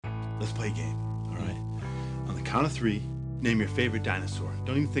let's play a game. All right. On the count of three, name your favorite dinosaur.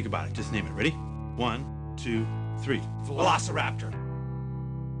 Don't even think about it. Just name it. Ready? 1, 2, 3. Velociraptor.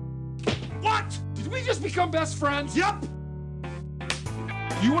 What? Did we just become best friends? Yup.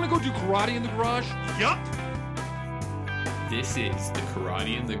 You want to go do karate in the garage? Yup. This is the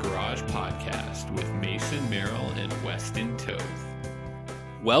Karate in the Garage podcast with Mason Merrill and Weston Toth.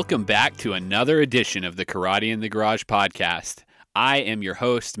 Welcome back to another edition of the Karate in the Garage podcast. I am your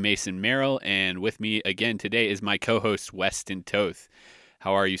host, Mason Merrill, and with me again today is my co-host, Weston Toth.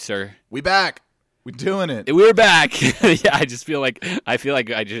 How are you, sir? We back. We're doing it. We're back. Yeah, I feel like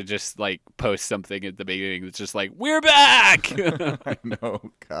I should just like post something at the beginning that's just like, we're back. I know,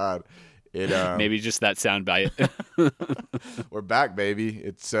 God. Maybe just that sound bite. We're back, baby.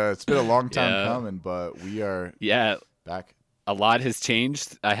 It's been a long time coming, but we are back. A lot has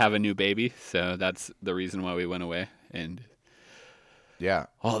changed. I have a new baby, so that's the reason why we went away. And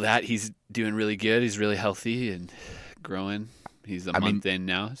all that, he's doing really good. He's really healthy and growing. He's a month in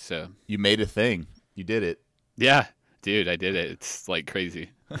now, so. You made a thing. You did it. Yeah, dude, I did it. It's like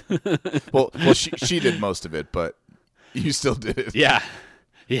crazy. well, she did most of it, but you still did it. Yeah,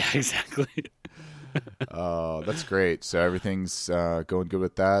 exactly. Oh, that's great. So everything's going good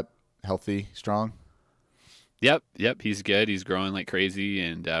with that? Healthy, strong? Yep. He's good. He's growing like crazy,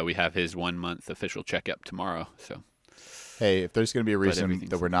 and we have his 1 month official checkup tomorrow. So, hey, if there's going to be a reason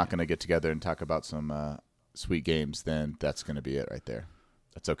that we're not going to get together and talk about some sweet games, then that's going to be it right there.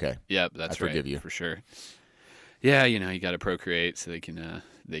 That's okay. Yep, that's right. I forgive you for sure. Yeah, you got to procreate so they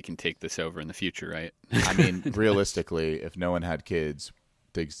can take this over in the future, right? I mean, realistically, if no one had kids,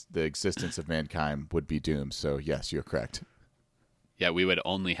 the existence of mankind would be doomed. So yes, you're correct. Yeah, we would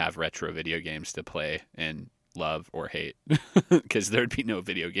only have retro video games to play and love or hate because there'd be no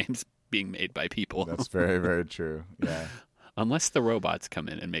video games being made by people. That's very, very true. Yeah. Unless the robots come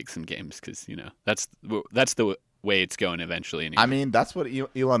in and make some games, because that's the way it's going eventually. Anyway. I mean, that's what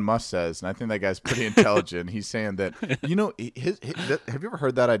Elon Musk says, and I think that guy's pretty intelligent. He's saying that have you ever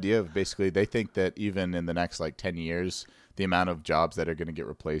heard that idea of basically they think that even in the next 10 years, the amount of jobs that are going to get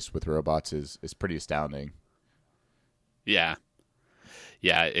replaced with robots is pretty astounding. Yeah.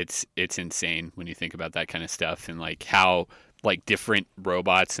 Yeah, it's insane when you think about that kind of stuff and how different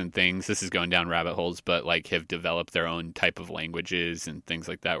robots and things, this is going down rabbit holes, but have developed their own type of languages and things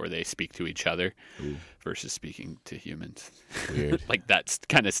like that where they speak to each other versus speaking to humans. Weird. That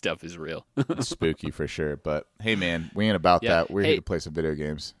kind of stuff is real. It's spooky for sure. But hey, man, we ain't about that. We're here to play some video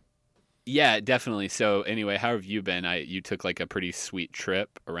games. Yeah, definitely. So anyway, how have you been? You took a pretty sweet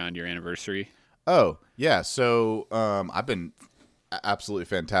trip around your anniversary. Oh, yeah. So I've been absolutely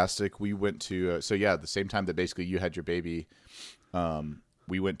fantastic. We went to the same time that basically you had your baby,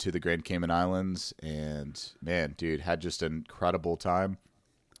 we went to the Grand Cayman Islands, and man, dude, had just an incredible time.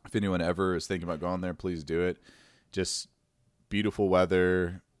 If anyone ever is thinking about going there, please do it. Just beautiful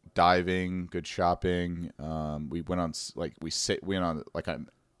weather, diving, good shopping. We went on an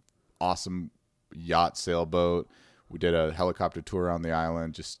awesome yacht sailboat. We did a helicopter tour around the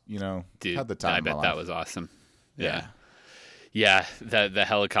island. Just dude, had the time. I bet that was awesome. Yeah. Yeah, the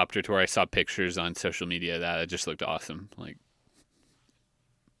helicopter tour, I saw pictures on social media that it just looked awesome.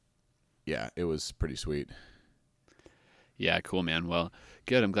 Yeah, it was pretty sweet. Yeah, cool, man. Well,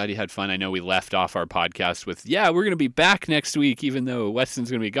 good. I'm glad you had fun. I know we left off our podcast with, we're going to be back next week, even though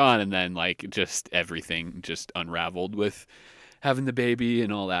Weston's going to be gone. And then just everything just unraveled with having the baby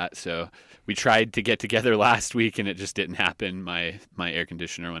and all that. So we tried to get together last week and it just didn't happen. My air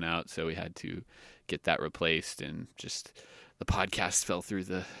conditioner went out, so we had to get that replaced, and just the podcast fell through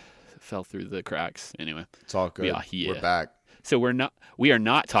the cracks. Anyway, it's all good. We're back. So we are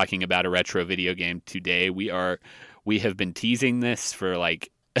not talking about a retro video game today. We have been teasing this for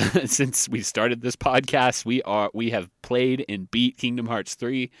since we started this podcast. We have played and beat Kingdom Hearts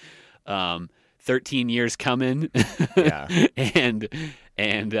 3. 13 years coming. Yeah.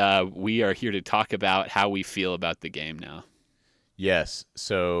 and we are here to talk about how we feel about the game now. Yes.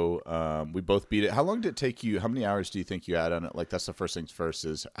 So we both beat it. How long did it take you? How many hours do you think you had on it? That's the first things first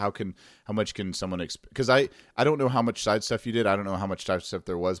is how much can someone because I don't know how much side stuff you did. I don't know how much side stuff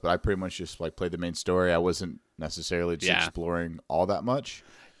there was, but I pretty much just played the main story. I wasn't necessarily just exploring all that much.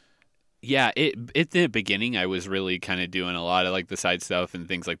 Yeah, at the beginning I was really kind of doing a lot of the side stuff and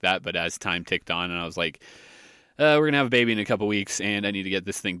things like that, but as time ticked on and I was like, we're going to have a baby in a couple weeks and I need to get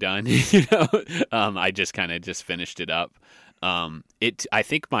this thing done, I just kind of finished it up. I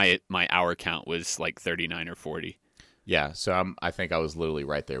think my hour count was 39 or 40. Yeah, so I think I was literally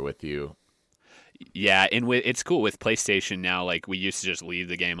right there with you. Yeah, and it's cool with PlayStation now. Like, we used to just leave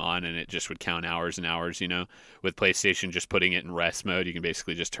the game on and it just would count hours and hours. With PlayStation, just putting it in rest mode, you can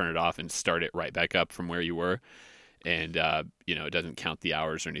basically just turn it off and start it right back up from where you were. And it doesn't count the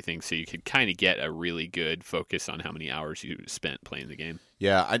hours or anything, so you could kind of get a really good focus on how many hours you spent playing the game.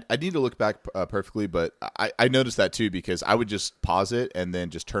 Yeah, I need to look back perfectly, but I noticed that too, because I would just pause it and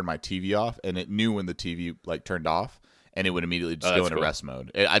then just turn my TV off, and it knew when the TV turned off, and it would immediately just go into rest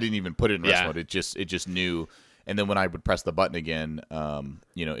mode. I didn't even put it in rest mode; it just knew. And then when I would press the button again,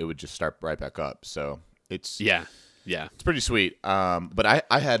 it would just start right back up. So it's it's pretty sweet. But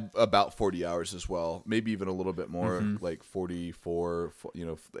I had about 40 hours as well, maybe even a little bit more, like 44.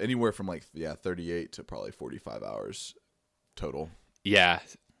 Anywhere from 38 to probably 45 hours total. Yeah.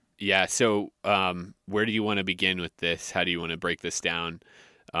 So, where do you want to begin with this? How do you want to break this down?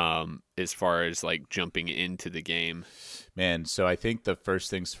 As far as jumping into the game, man. So I think the first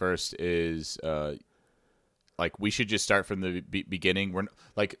things first is, we should just start from the beginning. We're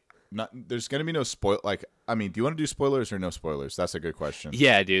there's going to be no spoil. Do you want to do spoilers or no spoilers? That's a good question.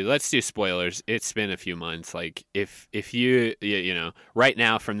 Yeah, dude, let's do spoilers. It's been a few months. If you right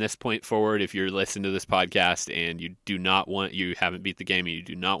now from this point forward, if you're listening to this podcast and you haven't beat the game and you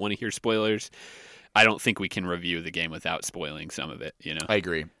do not want to hear spoilers, I don't think we can review the game without spoiling some of it. I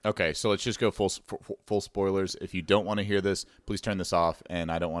agree. Okay, so let's just go full spoilers. If you don't want to hear this, please turn this off.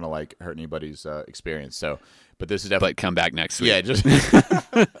 And I don't want to hurt anybody's experience. So, but this is definitely. But come back next week. Yeah, just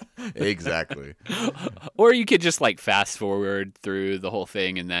exactly. Or you could just fast forward through the whole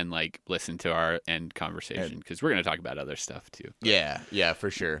thing and then listen to our end conversation, because we're going to talk about other stuff too. Yeah,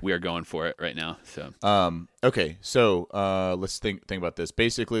 for sure. We are going for it right now. So okay, so let's think about this.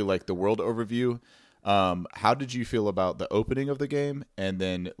 Basically, the world overview. How did you feel about the opening of the game, and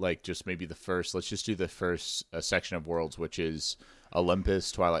then just maybe let's just do the first section of worlds, which is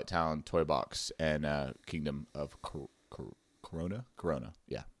Olympus, Twilight Town, Toy Box, and Kingdom of Corona.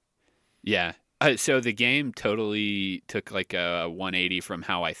 Yeah. So the game totally took a 180 from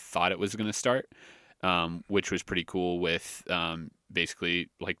how I thought it was going to start, which was pretty cool. With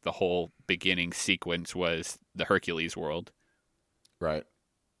basically the whole beginning sequence was the Hercules world. Right.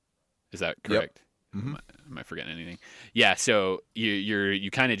 Is that correct? Yep. Mm-hmm. Am I forgetting anything? Yeah, so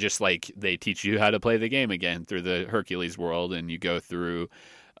you kind of just they teach you how to play the game again through the Hercules world, and you go through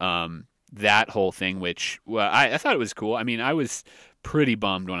that whole thing, which I thought it was cool. I mean, I was pretty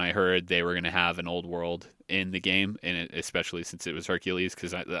bummed when I heard they were going to have an old world in the game, and especially since it was Hercules,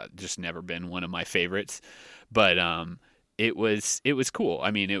 because that just never been one of my favorites. But it was cool.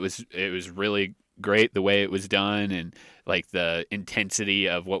 I mean, it was really great the way it was done, and the intensity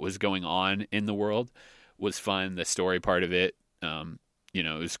of what was going on in the world was fun. The story part of it,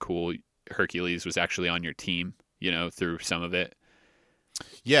 it was cool. Hercules was actually on your team, through some of it.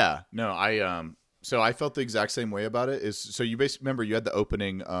 Yeah, no, so I felt the exact same way about it. So you basically remember you had the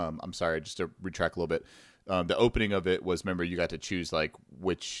opening. I'm sorry, just to retract a little bit. The opening of it was, remember, you got to choose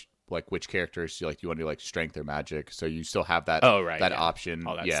which characters you want to do strength or magic. So you still have that option.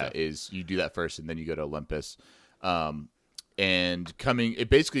 Stuff. Is you do that first and then you go to Olympus. And it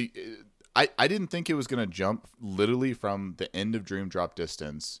basically, I didn't think it was going to jump literally from the end of Dream Drop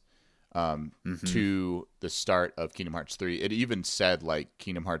Distance to the start of Kingdom Hearts 3. It even said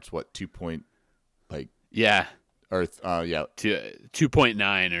Kingdom Hearts 2 point or 2.9 or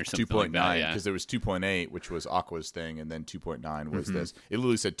something 2.9 like that, because there was 2.8, which was Aqua's thing, and then 2.9 was this. It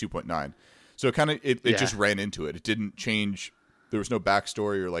literally said 2.9, so it just ran into it. It didn't change. There was no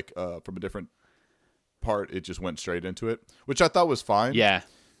backstory or from a different part. It just went straight into it, which I thought was fine. Yeah.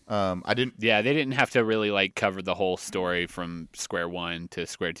 I didn't. Yeah, they didn't have to really cover the whole story from square one to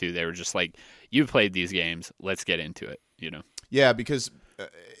square two. They were just you've played these games, let's get into it. Yeah, because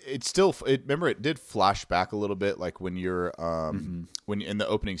it still. Remember, it did flash back a little bit, when you're when in the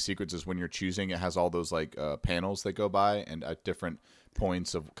opening sequences when you're choosing, it has all those panels that go by and at different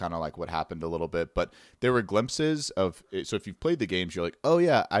points of kind of what happened a little bit. But there were glimpses of it. So if you've played the games, you're oh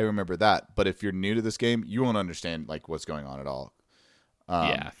yeah, I remember that. But if you're new to this game, you won't understand what's going on at all.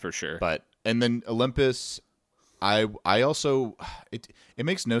 Yeah, for sure. And then Olympus, I also it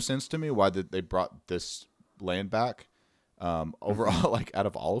makes no sense to me why they brought this land back overall, out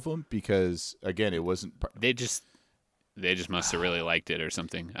of all of them, because again, it wasn't. They just must have really liked it or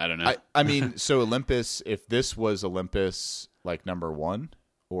something. I don't know. I mean, so Olympus, if this was Olympus number 1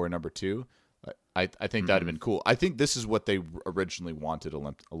 or number 2, I think that'd have been cool. I think this is what they originally wanted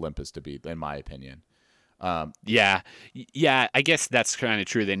Olympus to be, in my opinion. Yeah, yeah. I guess that's kind of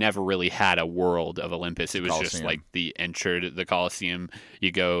true. They never really had a world of Olympus. It was just Colosseum. like the enter to the Colosseum.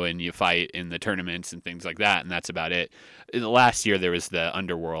 You go and you fight in the tournaments and things like that, and that's about it. In the last year, there was the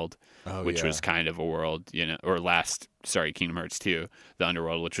Underworld, which was kind of a world, or Kingdom Hearts 2, the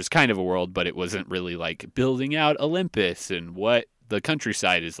Underworld, which was kind of a world, but it wasn't really like building out Olympus and what the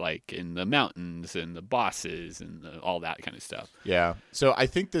countryside is like, and the mountains and the bosses and all that kind of stuff. Yeah. So I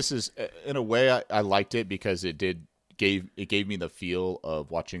think this is, in a way, I liked it because it gave me the feel of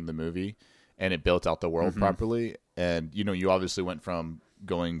watching the movie, and it built out the world properly. And you obviously went from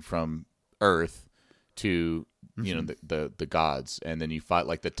going from Earth to the gods, and then you fight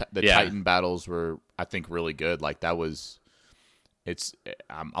like the Titan battles were, I think, really good. Like that was.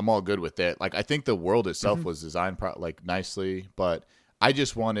 I'm all good with it. Like I think the world itself was designed nicely, but I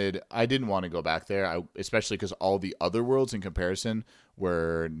didn't want to go back there. Especially because all the other worlds in comparison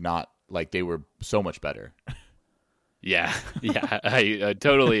were not like, they were so much better. Yeah, I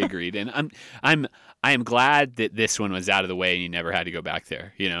totally agreed, and I am glad that this one was out of the way and you never had to go back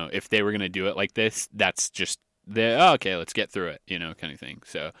there. If they were going to do it like this, that's just okay, let's get through it, kind of thing.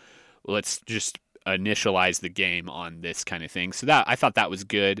 So let's just initialize the game on this kind of thing. So that I thought that was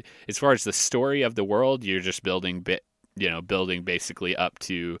good. As far as the story of the world, you're just building basically up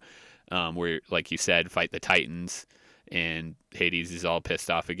to where, like you said, fight the Titans, and Hades is all pissed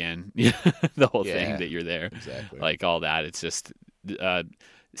off again. The whole thing that you're there, exactly. Like all that. It's just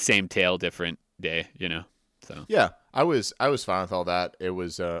same tale, different day. So yeah, I was fine with all that. It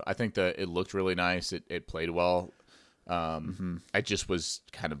was I think that it looked really nice. It played well. I just was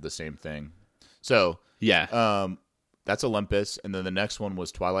kind of the same thing. So yeah, that's Olympus, and then the next one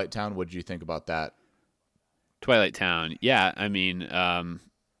was Twilight Town. What did you think about that? Twilight Town. Yeah, I mean,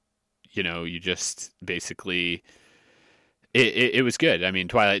 you just basically it was good. I mean,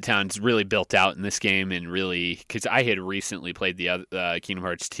 Twilight Town's really built out in this game, and really, because I had recently played the other Kingdom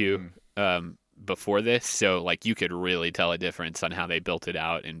Hearts 2 before this, so like you could really tell a difference on how they built it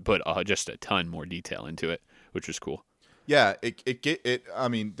out and put just a ton more detail into it, which was cool. Yeah, it. I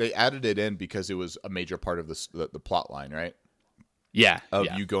mean, they added it in because it was a major part of the plot line, right? Yeah,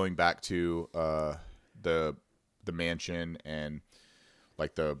 you going back to the mansion and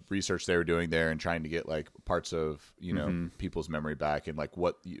like the research they were doing there and trying to get like parts of people's memory back, and like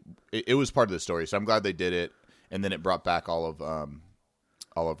it was part of the story. So I'm glad they did it, and then it brought back all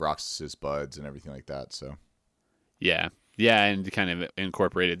of Roxas's buds and everything like that. So yeah, and kind of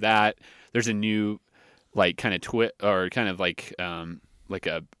incorporated that. There's a new like kind of or kind of like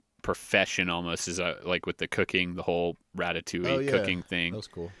a profession almost, is like with the cooking, the whole Ratatouille cooking thing. That was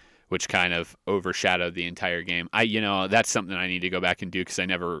cool. Which kind of overshadowed the entire game. That's something I need to go back and do, because I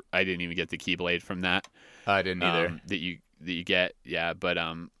didn't even get the Keyblade from that. I didn't either. That you get, yeah. But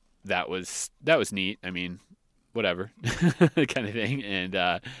that was neat. I mean, whatever kind of thing.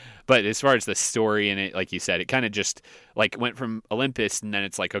 And but as far as the story in it, like you said, it kind of just like went from Olympus, and then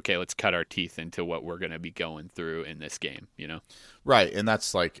it's like, okay, let's cut our teeth into what we're gonna be going through in this game. Right, and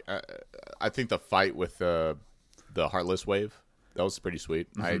that's like I think the fight with the Heartless Wave. That was pretty sweet.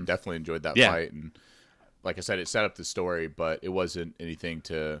 I definitely enjoyed that fight, and like I said, it set up the story, but it wasn't anything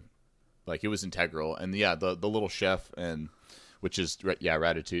to like. It was integral, and the little chef, and which is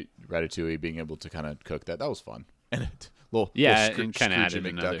Ratatouille being able to kind of cook that was fun, and and kind of added McDuck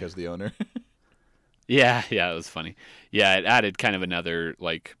another as the owner. yeah, it was funny. Yeah, it added kind of another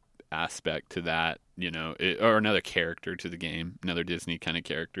like aspect to that, or another character to the game, another Disney kind of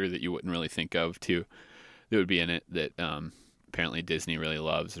character that you wouldn't really think of too. That would be in it that apparently Disney really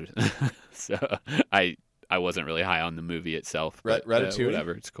loves. So I wasn't really high on the movie itself. But, Ratatouille?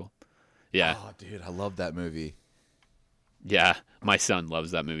 Whatever, it's cool. Yeah. Oh, dude, I love that movie. Yeah, my son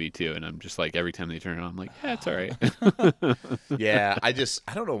loves that movie too, and I'm just like, every time they turn it on, I'm like, yeah, it's all right. Yeah, I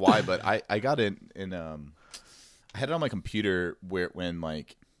don't know why, but I got in I had it on my computer when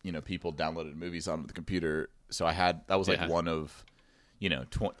like people downloaded movies onto the computer, so that was like one of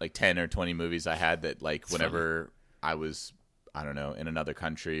 10 or 20 movies I had that like whenever I was, I don't know, in another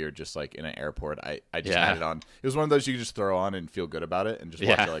country or just like in an airport, I just had it on. It was one of those you could just throw on and feel good about it and just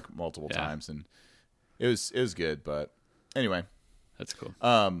watch it like multiple times, and it was good. But anyway, that's cool.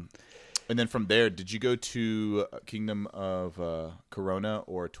 And then from there, did you go to Kingdom of Corona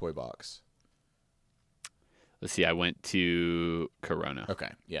or Toy Box? Let's see. I went to Corona. Okay,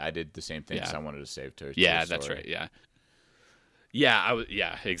 yeah, I did the same thing because I wanted to save Toy Yeah, Story. that's right. Yeah.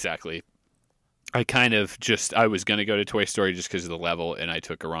 Yeah, exactly. I kind of I was going to go to Toy Story just because of the level, and I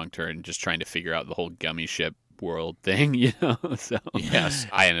took a wrong turn just trying to figure out the whole gummy ship world thing, So yes,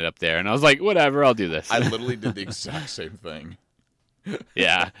 I ended up there, and I was like, whatever, I'll do this. I literally did the exact same thing.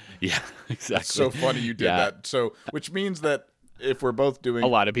 Yeah, exactly. So funny you did that. So, which means that if we're both doing a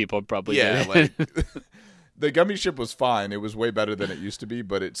lot of people probably yeah, did. like the gummy ship was fine. It was way better than it used to be,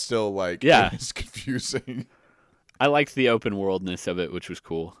 but it's still like it's confusing. I liked the open worldness of it, which was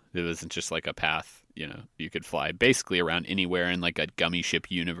cool. It wasn't just like a path, you could fly basically around anywhere in like a gummy ship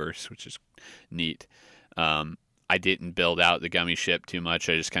universe, which is neat. I didn't build out the gummy ship too much.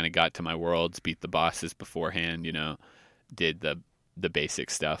 I just kind of got to my worlds, beat the bosses beforehand, did the basic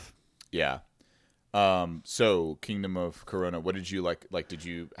stuff. Yeah. So Kingdom of Corona, what did you like? Like,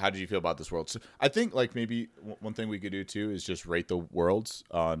 how did you feel about this world? So I think like maybe one thing we could do too is just rate the worlds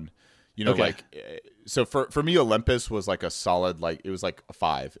on, Okay. like, so for me, Olympus was like a solid, like, it was like a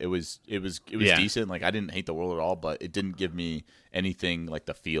 5. It was decent. Like, I didn't hate the world at all, but it didn't give me anything like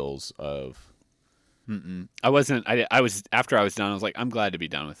the feels of. I wasn't. I was after I was done. I was like, I'm glad to be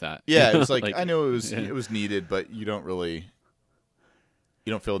done with that. Yeah, it was like I know it was needed, but you don't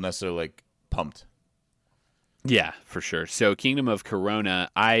feel necessarily like pumped. Yeah, for sure. So Kingdom of Corona,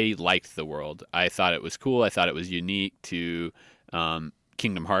 I liked the world. I thought it was cool. I thought it was unique to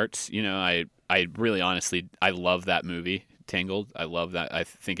Kingdom Hearts. I really honestly, I love that movie, Tangled. I love that. I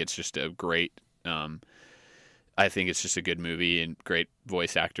think it's just a great. I think it's just a good movie and great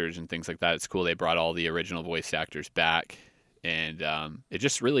voice actors and things like that. It's cool they brought all the original voice actors back, and it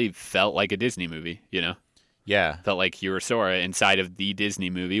just really felt like a Disney movie. Yeah. Felt like you were Sora inside of the Disney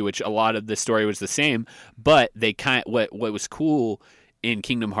movie, which a lot of the story was the same, but they what was cool in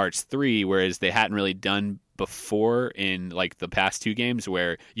Kingdom Hearts 3, whereas they hadn't really done before in like the past 2 games,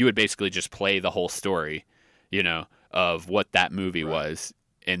 where you would basically just play the whole story, of what that movie was,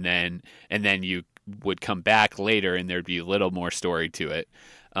 and then you would come back later and there'd be a little more story to it.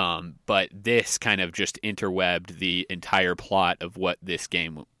 But this kind of just interwebbed the entire plot of what this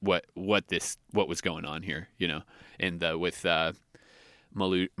game, what was going on here, and with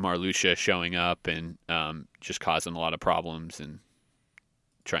Marluxia showing up and just causing a lot of problems and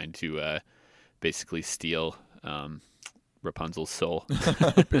trying to basically steal Rapunzel's soul.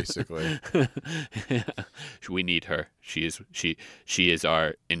 Basically. Yeah. We need her. She is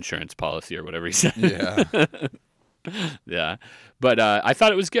our insurance policy or whatever he said. Yeah. Yeah, but I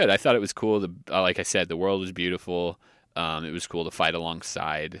thought it was good. I thought it was cool. Like I said, the world was beautiful. It was cool to fight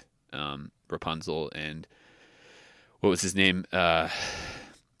alongside Rapunzel and what was his name?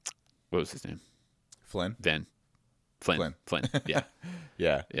 Flynn. Flynn. Yeah.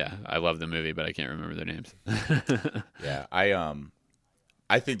 Yeah. Yeah. I love the movie, but I can't remember their names. Yeah.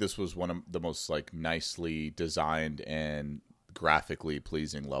 I think this was one of the most like nicely designed and graphically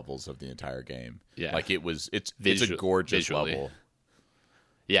pleasing levels of the entire game. Yeah. Like it's a gorgeous visually. level.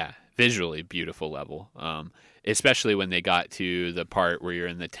 Yeah, visually beautiful level. Especially when they got to the part where you're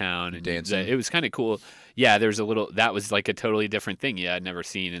in the town and dancing. It was kind of cool. Yeah, there was that was like a totally different thing. Yeah, I'd never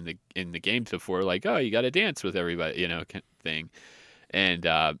seen in the games before. Like, oh, you got to dance with everybody, kind of thing. And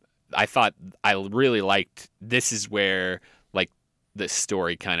I thought I really liked. This is where like the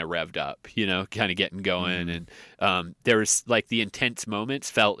story kind of revved up, kind of getting going, and there was like the intense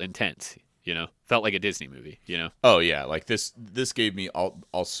moments felt intense, felt like a Disney movie, Oh yeah, like this gave me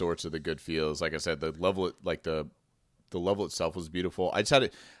all sorts of the good feels. Like I said, the level, like the level itself was beautiful. I just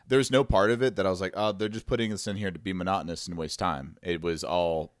had there's no part of it that I was like, oh, they're just putting this in here to be monotonous and waste time. It was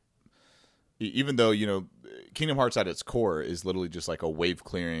all, even though Kingdom Hearts at its core is literally just like a wave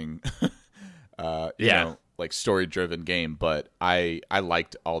clearing, like story driven game. But I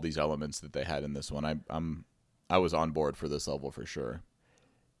liked all these elements that they had in this one. I was on board for this level for sure.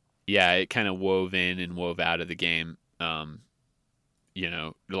 Yeah, it kind of wove in and wove out of the game. Kind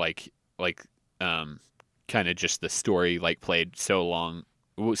of just the story like played so well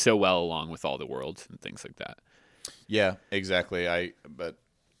along with all the worlds and things like that. Yeah, exactly.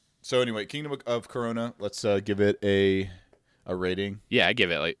 So anyway, Kingdom of Corona. Let's give it a rating. Yeah, I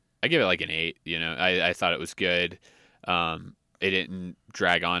give it like an 8. I thought it was good. It didn't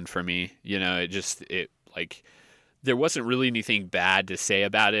drag on for me. It there wasn't really anything bad to say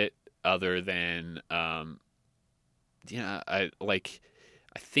about it other than I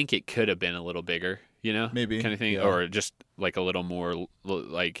think it could have been a little bigger, maybe kind of thing, yeah. or just like a little more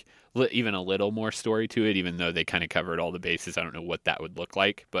even a little more story to it, even though they kind of covered all the bases. I don't know what that would look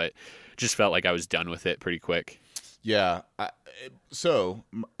like, but just felt like I was done with it pretty quick. Yeah. So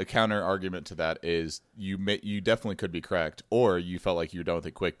a counter argument to that is you definitely could be correct, or you felt like you were done with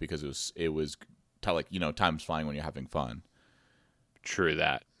it quick because it was time's flying when you're having fun. True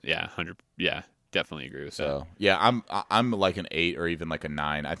that. Yeah, 100. Yeah, definitely agree with that. So yeah, I'm like an 8 or even like a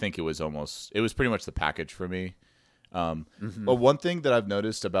 9. I think it was pretty much the package for me. But one thing that I've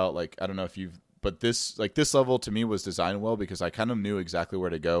noticed about, like, I don't know if you've But this level to me was designed well because I kind of knew exactly where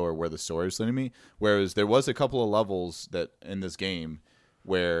to go or where the story was leading me. Whereas there was a couple of levels that in this game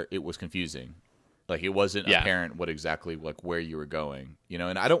where it was confusing. Like it wasn't apparent what exactly like where you were going, you know.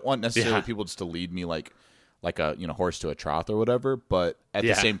 And I don't want necessarily people just to lead me like a horse to a trough or whatever. But at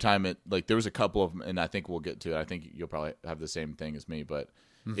the same time, it like there was a couple of them, and I think we'll get to it. I think you'll probably have the same thing as me, but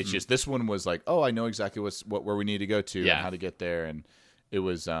it's just this one was like, oh, I know exactly where we need to go to and how to get there, and it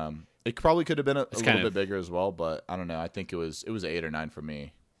was it probably could have been a little bit bigger as well, but I don't know. I think it was 8 or 9 for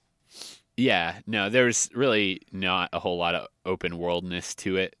me. Yeah, no, there's really not a whole lot of open worldness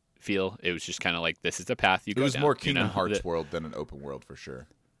to it. It was just kind of like this is the path you go down. It was more Kingdom Hearts world than an open world for sure.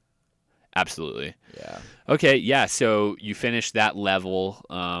 Absolutely. Yeah. Okay, yeah, so you finished that level.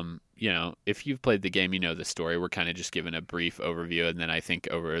 If you've played the game, you know the story. We're kind of just giving a brief overview, and then I think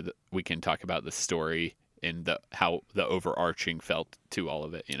we can talk about the story and how the overarching felt to all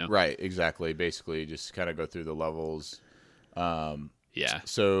of it, you know? Right, exactly. Basically, just kind of go through the levels. Yeah.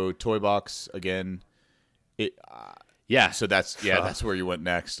 So, Toy Box, again, so that's where you went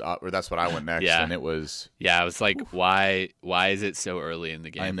next, or that's what I went next, and it was... Yeah, I was like, why is it so early in the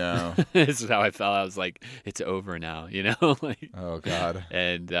game? I know. This is how I felt. I was like, it's over now, you know? Like, oh, God.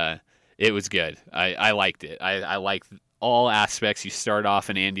 And it was good. I liked it. I liked all aspects. You start off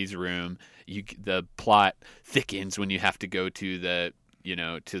in Andy's room. The plot thickens when you have to go to the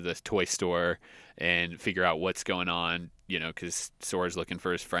toy store and figure out what's going on, because Sora's looking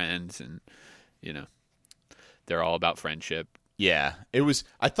for his friends, and they're all about friendship. Yeah, it was.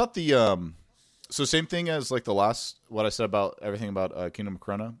 I thought so same thing as like the last what I said about everything about Kingdom of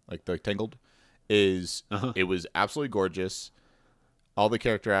Corona, like the Tangled, is it was absolutely gorgeous. All the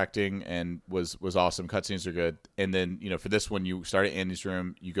character acting and was awesome. Cutscenes are good. And then, for this one, you start at Andy's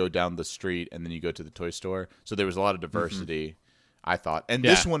room, you go down the street, and then you go to the toy store. So there was a lot of diversity, I thought. And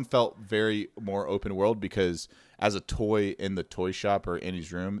this one felt very more open world because as a toy in the toy shop or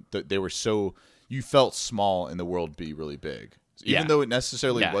Andy's room, they were so... You felt small and the world be really big. Even though it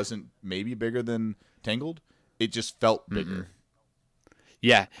necessarily wasn't maybe bigger than Tangled, it just felt bigger.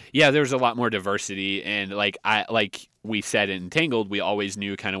 Yeah, there's a lot more diversity, and like we said in Tangled, we always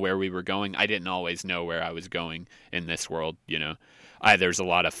knew kind of where we were going. I didn't always know where I was going in this world, there's a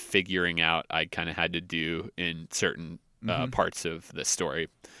lot of figuring out I kind of had to do in certain parts of the story.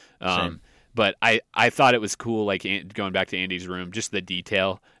 But I thought it was cool, like going back to Andy's room, just the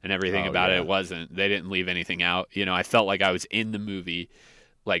detail and everything about it. They didn't leave anything out. I felt like I was in the movie,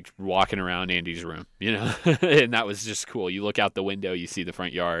 like walking around Andy's room, and that was just cool. You look out the window, you see the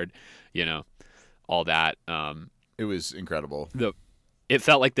front yard, all that. It was incredible. It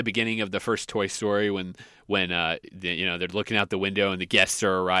felt like the beginning of the first Toy Story when they're looking out the window and the guests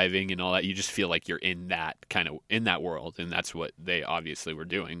are arriving and all that. You just feel like you're in that world, and that's what they obviously were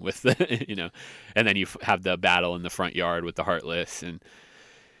doing with the And then you have the battle in the front yard with the Heartless and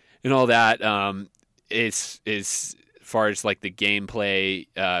all that. As far as like the gameplay,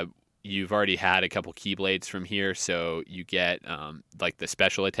 you've already had a couple Keyblades from here, so you get like the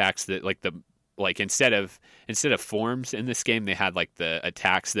special attacks that instead of forms in this game, they had like the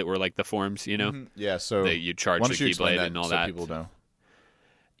attacks that were like the forms, Yeah, so that you charge the Keyblade and all that. People know.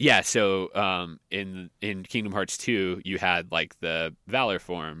 Yeah, so in Kingdom Hearts 2, you had like the Valor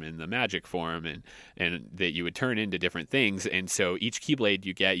form and the Magic form, and that you would turn into different things. And so each Keyblade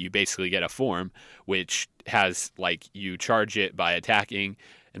you basically get a form, which has like you charge it by attacking,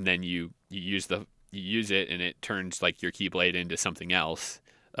 and then you use it, and it turns like your Keyblade into something else.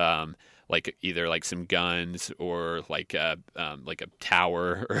 Like either like some guns or like a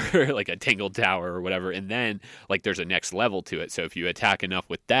tower or like a Tangled tower or whatever, and then like there's a next level to it. So if you attack enough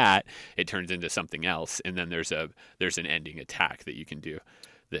with that, it turns into something else, and then there's an ending attack that you can do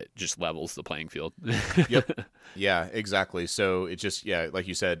that just levels the playing field. Yep. Yeah, exactly. So it just like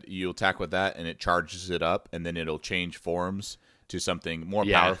you said, you attack with that, and it charges it up, and then it'll change forms to something more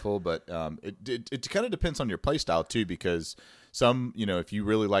powerful. But it kind of depends on your playstyle too, because some, if you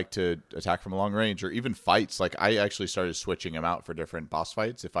really like to attack from a long range or even fights, like I actually started switching them out for different boss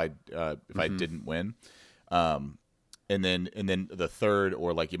fights if I didn't win. And then the third,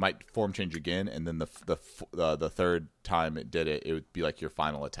 or like you might form change again, and then the third time it did it, it would be like your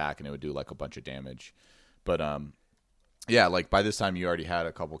final attack, and it would do like a bunch of damage. But like by this time you already had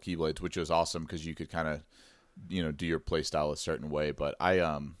a couple Keyblades, which was awesome because you could kind of do your play style a certain way. But I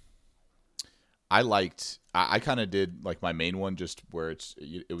kind of did like my main one just where it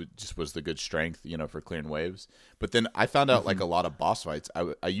was the good strength, for clearing waves. But then I found out like a lot of boss fights,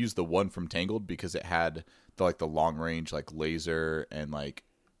 I used the one from Tangled because it had the long range like laser and like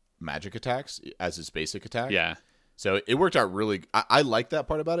magic attacks as its basic attack. Yeah. So it worked out really. I like that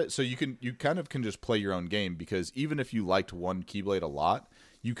part about it. So you kind of can just play your own game, because even if you liked one Keyblade a lot,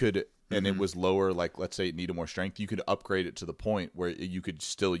 you could, and it was lower, like let's say it needed more strength, you could upgrade it to the point where you could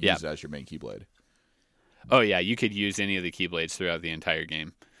still use it as your main Keyblade. Oh yeah, you could use any of the Keyblades throughout the entire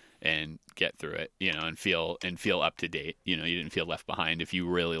game and get through it, and feel up to date. You didn't feel left behind if you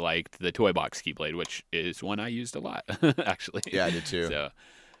really liked the Toy Box Keyblade, which is one I used a lot actually. Yeah, I did too. So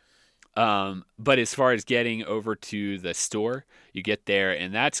but as far as getting over to the store, you get there,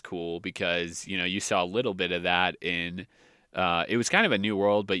 and that's cool because, you saw a little bit of that in, it was kind of a new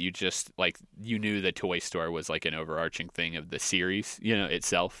world, but you just, you knew the toy store was like an overarching thing of the series,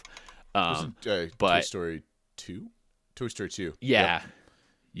 itself. Wasn't but Toy Story 2? Toy Story 2. Yeah.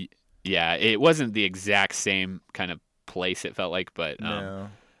 Yep. Yeah, it wasn't the exact same kind of place, it felt like, but, No.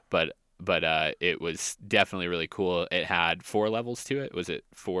 but it was definitely really cool. It had 4 levels to it. Was it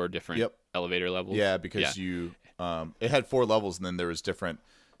 4 different elevator levels? Yeah, because it had 4 levels, and then there was different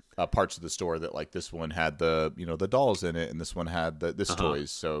parts of the store that, like, this one had the the dolls in it, and this one had this toys.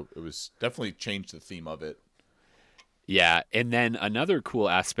 So it was definitely changed the theme of it. Yeah, and then another cool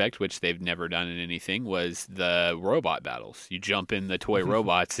aspect, which they've never done in anything, was the robot battles. You jump in the toy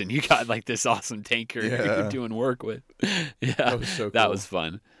robots, and you got like this awesome tanker you're doing work with. Yeah, that was so cool. That was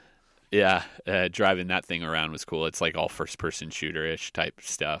fun. Yeah, driving that thing around was cool. It's like all first-person shooter-ish type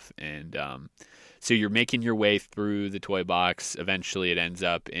stuff. And so you're making your way through the toy box. Eventually it ends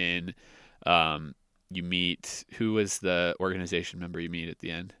up in, you meet, who was the organization member you meet at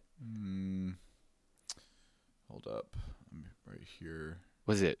the end? Hold up. I'm right here.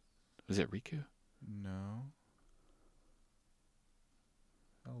 Was it Riku? No.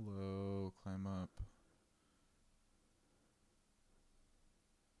 Hello, climb up.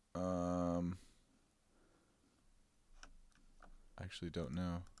 I actually don't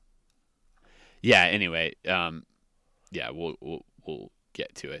know. Yeah. Anyway, yeah, we'll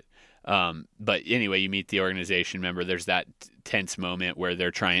get to it. But anyway, you meet the organization member. There's that tense moment where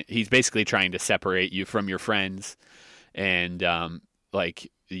he's basically trying to separate you from your friends, and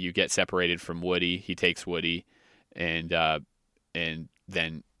you get separated from Woody. He takes Woody, and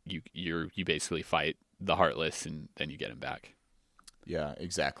then you basically fight the Heartless, and then you get him back. Yeah,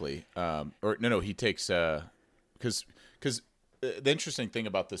 exactly. Or no, he takes because the interesting thing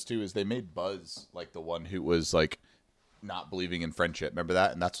about this too is they made Buzz like the one who was like not believing in friendship. Remember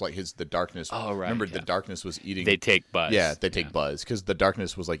that? And that's like the darkness. Oh, right. Remember the darkness was eating. They take Buzz. Yeah, they take Buzz because the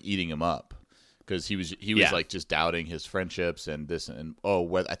darkness was like eating him up because he was like just doubting his friendships and this and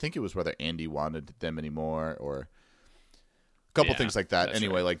I think it was whether Andy wanted them anymore or a couple things like that.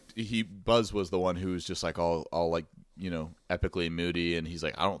 Anyway, right. Like Buzz was the one who was just like all like epically moody, and he's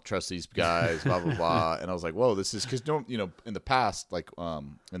like, I don't trust these guys, blah blah blah. And I was like, whoa, this is because in the past, like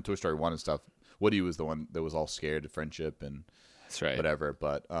in Toy Story 1 and stuff, Woody was the one that was all scared of friendship and that's right, whatever.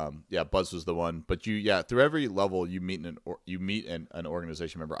 But Buzz was the one. But through every level you meet an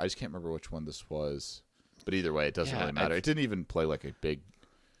organization member. I just can't remember which one this was, but either way, it doesn't really matter. It didn't even play like a big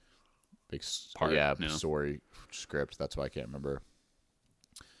part, story script. That's why I can't remember.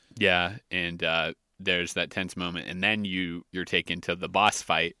 Yeah, and there's that tense moment, and then you're taken to the boss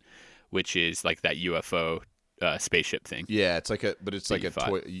fight, which is like that UFO spaceship thing. Yeah, it's like a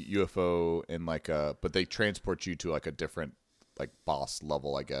toy UFO, and but they transport you to like a different like boss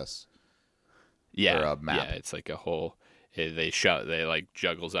level, I guess. Yeah, or a map. Yeah, it's like a whole. They like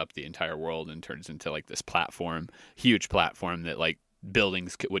juggles up the entire world and turns into like this huge platform that like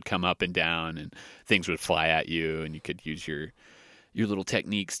buildings would come up and down, and things would fly at you, and you could use your little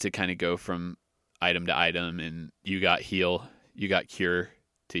techniques to kind of go from item to item, and you got cure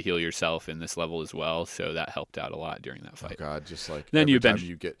to heal yourself in this level as well, so that helped out a lot during that fight. Oh god, just like then every time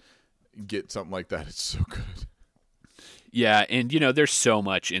you get something like that, it's so good. Yeah, and there's so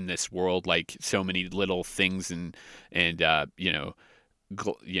much in this world, like so many little things, and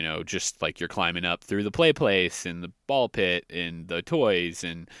just like you're climbing up through the play place and the ball pit and the toys,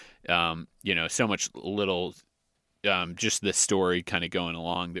 and so much little. Just the story kind of going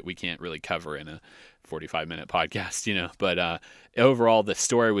along that we can't really cover in a 45-minute podcast, but overall the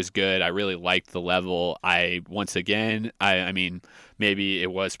story was good. I really liked the level. I mean, maybe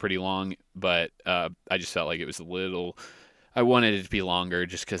it was pretty long, but I just felt like it was I wanted it to be longer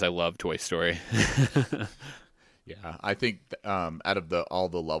just because I love Toy Story. Yeah, I think out of all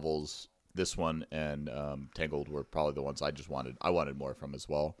the levels, this one and Tangled were probably the ones I wanted more from as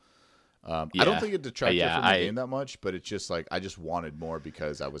well. I don't think it detracted from the game that much, but it's just like I just wanted more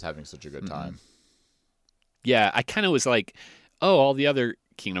because I was having such a good time. Yeah, I kind of was like, oh, all the other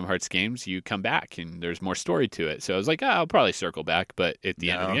Kingdom Hearts games, you come back and there's more story to it. So I was like, I'll probably circle back. But at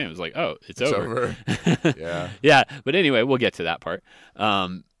the end of the game, it was like, oh, it's over. Yeah. Yeah. But anyway, we'll get to that part.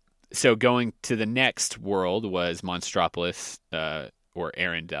 So going to the next world was Monstropolis or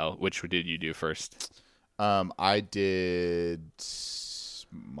Arendelle. Which did you do first? I did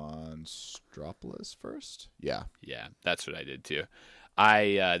Monstropolis first. Yeah. Yeah, that's what I did too.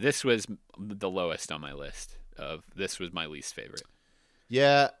 I this was the lowest on my list. This was my least favorite.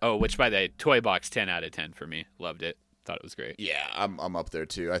 Yeah. Oh, which by the way, Toy Box 10 out of 10 for me. Loved it. Thought it was great. Yeah, I'm up there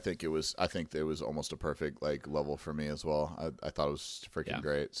too. I think it was almost a perfect like level for me as well. I thought it was freaking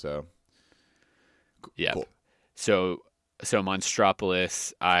great. So yeah. Cool. So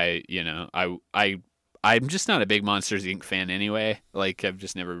Monstropolis, I'm just not a big Monsters Inc. fan anyway. Like I've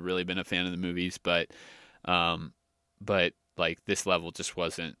just never really been a fan of the movies, but like this level just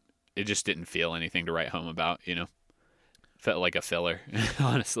wasn't. It just didn't feel anything to write home about. Felt like a filler,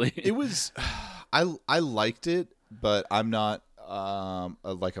 honestly. It was. I liked it, but I'm not I'm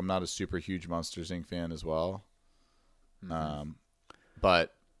not a super huge Monsters Inc. fan as well.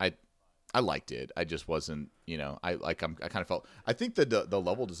 But I liked it. I just wasn't. I kind of felt. I think the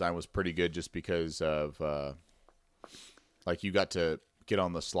level design was pretty good, just because of like you got to get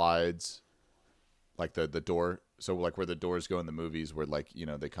on the slides, like the door. So like where the doors go in the movies, where like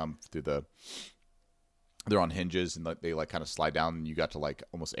they come through they're on hinges and they like kind of slide down, and you got to like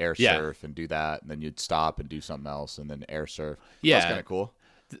almost air surf and do that, and then you'd stop and do something else and then air surf. Yeah, that's kind of cool.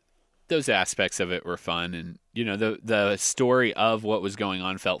 Those aspects of it were fun, and the story of what was going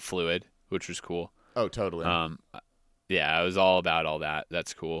on felt fluid, which was cool. Oh, totally. Yeah, I was all about all that.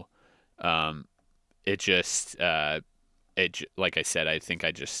 That's cool. It just like I said, I think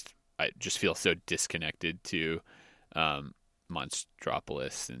I just feel so disconnected to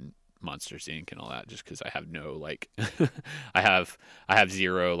Monstropolis and Monsters Inc. and all that, just because I have no like I have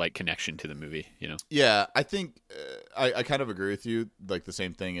zero like connection to the movie. Yeah, I think I kind of agree with you. Like the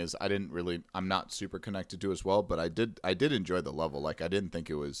same thing is I'm not super connected to as well, but I did enjoy the level. Like I didn't think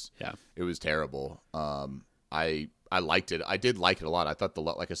it was terrible. I liked it. I did like it a lot. I thought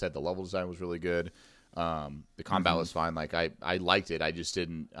like I said, the level design was really good. The combat was fine. Like I liked it. I just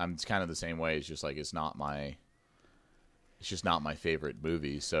didn't. I'm kind of the same way. It's just like it's just not my favorite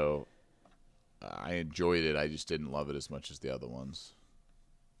movie. So I enjoyed it. I just didn't love it as much as the other ones.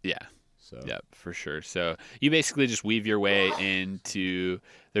 Yeah. So yeah, for sure. So you basically just weave your way into.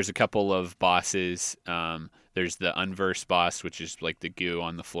 There's a couple of bosses. There's the Unverse boss, which is like the goo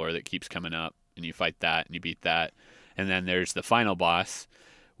on the floor that keeps coming up, and you fight that and you beat that. And then there's the final boss,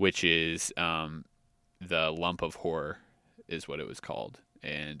 which is the Lump of Horror, is what it was called,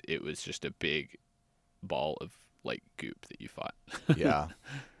 and it was just a big ball of like goop that you fought. Yeah,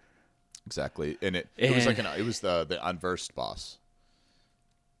 exactly. And it was like it was the Unversed boss.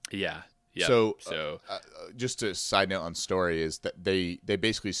 Yeah. Yeah. So just a side note on story is that they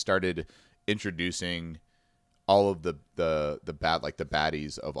basically started introducing all of the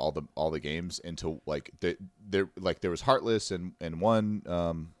baddies of all the games into like there was Heartless in one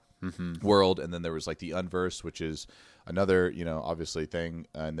world, and then there was like the Unverse, which is another obviously thing,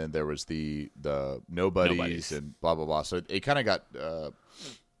 and then there was the Nobodies and blah blah blah. So it kind of got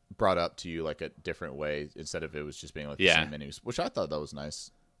brought up to you like a different way instead of it was just being like the same menus, which I thought that was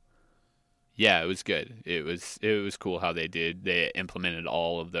nice. Yeah, it was good. It was cool how they implemented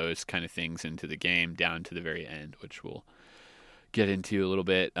all of those kind of things into the game down to the very end, which we'll get into a little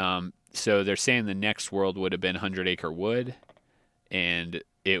bit. So they're saying the next world would have been 100 Acre Wood, and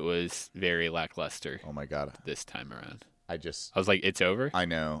it was very lackluster. Oh my god! This time around, I was like, it's over. I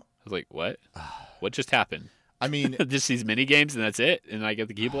know. I was like, what? What just happened? I mean, just these mini games and that's it. And I get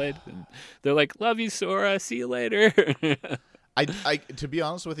the Keyblade, and they're like, "Love you, Sora. See you later." I to be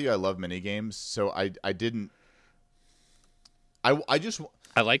honest with you, I love mini games, so I didn't. I just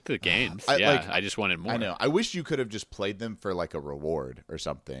I liked the games. I just wanted more. I know. I wish you could have just played them for like a reward or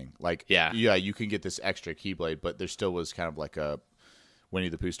something. Like you can get this extra Keyblade, but there still was kind of like a Winnie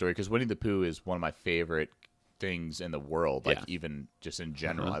the Pooh story, because Winnie the Pooh is one of my favorite things in the world. Like even just in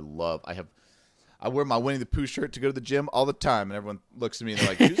general, I wear my Winnie the Pooh shirt to go to the gym all the time, and everyone looks at me and they're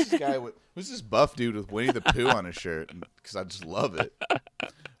like, "Who's this guy? Who's this buff dude with Winnie the Pooh on his shirt?" Because I just love it.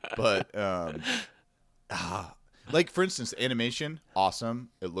 But like for instance, animation, awesome.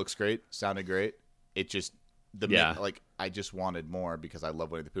 It looks great, sounded great. It just like I just wanted more because I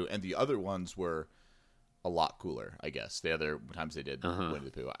love Winnie the Pooh, and the other ones were a lot cooler. I guess the other times they did Winnie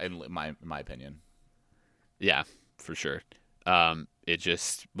the Pooh, in my opinion. Yeah, for sure. It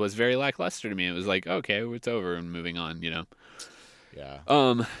just was very lackluster to me. It was like, okay, it's over and moving on, Yeah.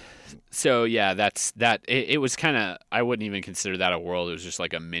 So yeah, that's that. It was kind of, I wouldn't even consider that a world. It was just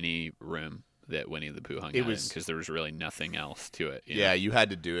like a mini room that Winnie the Pooh hung out in because there was really nothing else to it. Yeah, you had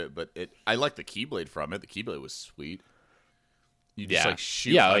to do it, but I like the Keyblade from it. The Keyblade was sweet. You just like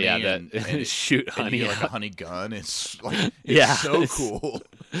shoot honey and shoot honey. And you get like a honey gun. It's like so cool.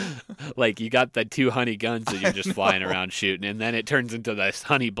 Like you got the 2 honey guns that you're just flying around shooting, and then it turns into this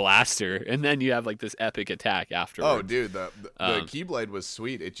honey blaster, and then you have like this epic attack afterwards. Oh, dude, the Keyblade was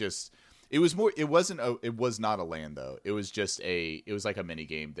sweet. It was not a land though. It was like a mini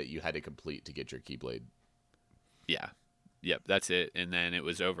game that you had to complete to get your Keyblade. Yeah. Yep, that's it. And then it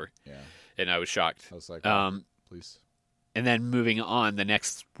was over. Yeah. And I was shocked. I was like, please. And then moving on, the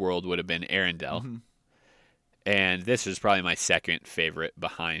next world would have been Arendelle. Mm-hmm. And this was probably my second favorite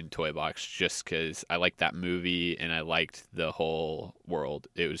behind Toy Box, just because I liked that movie and I liked the whole world.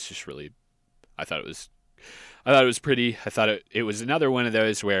 It was just really, I thought it was pretty. I thought it was another one of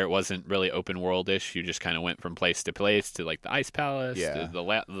those where it wasn't really open world-ish. You just kind of went from place to place to like the Ice Palace, to the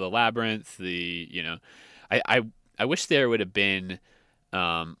labyrinth. I wish there would have been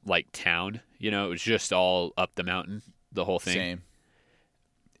like town. It was just all up the mountain. The whole thing. Same.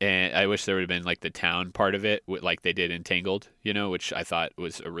 And I wish there would have been like the town part of it, like they did in Tangled, which I thought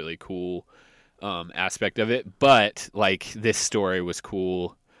was a really cool aspect of it. But like this story was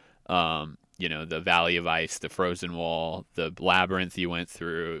cool. The Valley of Ice, the Frozen Wall, the labyrinth you went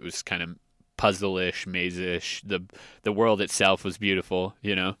through. It was kind of puzzle-ish, maze-ish. The world itself was beautiful.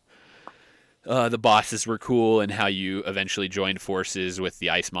 The bosses were cool, and how you eventually joined forces with the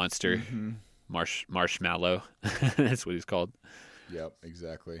ice monster. Mm-hmm. Marshmallow, that's what he's called. Yep,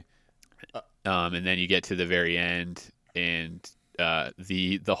 exactly. And then you get to the very end, and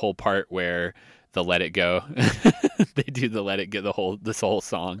the whole part where the Let It Go, they do the Let It Go, this whole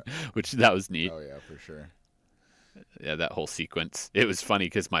song, which that was neat. Oh yeah, for sure. Yeah, that whole sequence. It was funny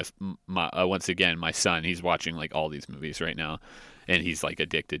because my once again my son, he's watching like all these movies right now. And he's like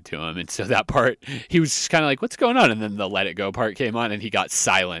addicted to him. And so that part, he was just kind of like, what's going on? And then the Let It Go part came on and he got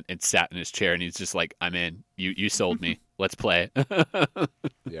silent and sat in his chair. And he's just like, I'm in. You sold me. Let's play.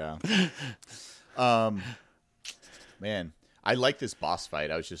 Yeah. Man, I like this boss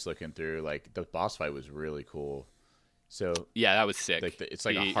fight. I was just looking through, like, the boss fight was really cool. So yeah, that was sick. Like it's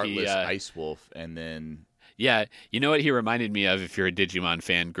like a heartless ice wolf. And then... Yeah, you know what he reminded me of? If you're a Digimon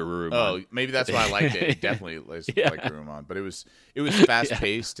fan, Garurumon. Oh, maybe that's why I liked it. It definitely was like Garurumon, but it was fast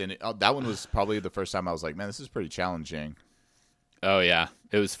paced, and that one was probably the first time I was like, man, this is pretty challenging. Oh yeah,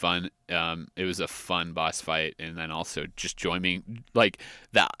 it was fun. It was a fun boss fight, and then also just joining, like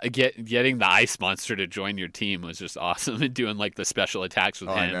getting the ice monster to join your team was just awesome, and doing like the special attacks with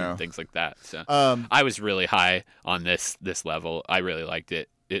him and things like that. So I was really high on this level. I really liked it.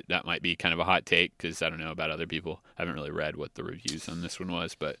 That might be kind of a hot take because I don't know about other people. I haven't really read what the reviews on this one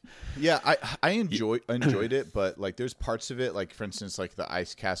was, but yeah, I enjoyed it, but like there's parts of it, like for instance, like the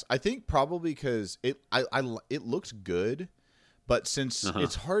ice cast. I think probably because it looks good, but since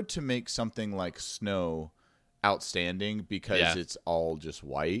it's hard to make something like snow outstanding because it's all just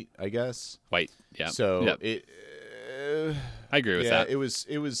white, I guess. White, yeah. So I agree with that. It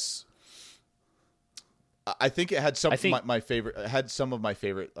was. I think it had some my favorite. It had some of my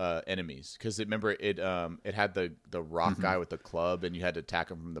favorite enemies because remember it had the rock guy with the club and you had to attack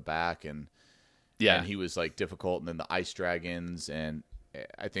him from the back and he was like difficult, and then the ice dragons, and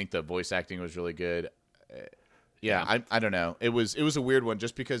I think the voice acting was really good. I don't know. It was a weird one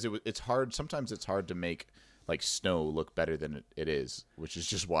just because it's hard. Sometimes it's hard to make like snow look better than it is, which is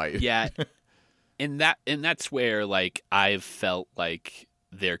just white. Yeah, and that's where like I've felt like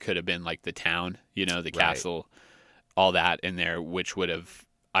there could have been like the town, the castle, all that in there, which would have,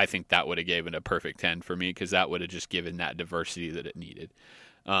 I think that would have given a perfect 10 for me because that would have just given that diversity that it needed.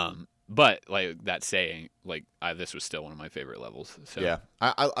 But like that saying, like this was still one of my favorite levels. So. Yeah,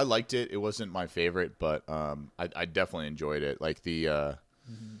 I liked it. It wasn't my favorite, but I definitely enjoyed it. Like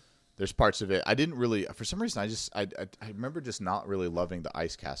there's parts of it I didn't really, for some reason, I remember just not really loving the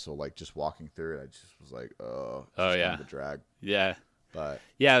ice castle. Like just walking through it, I just was like, oh yeah, the drag. Yeah. But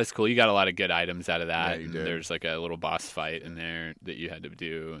yeah, it was cool. You got a lot of good items out of that. Yeah, you and did. There's like a little boss fight in there that you had to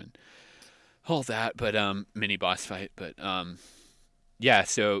do and all that, but mini boss fight. But yeah,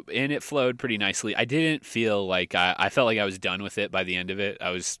 so and it flowed pretty nicely. I didn't feel like I felt like I was done with it by the end of it.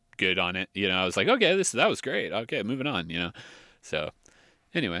 I was good on it. I was like, okay, that was great. Okay, moving on. So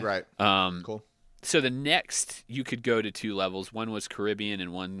anyway, right, cool. So the next you could go to 2 levels. One was Caribbean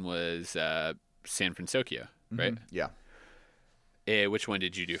and one was San Francisco, right? Mm-hmm. Yeah. Which one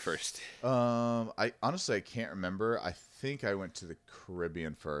did you do first? I honestly can't remember. I think I went to the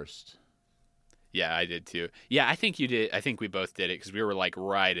Caribbean first. Yeah, I did too. Yeah, I think you did. I think we both did it because we were like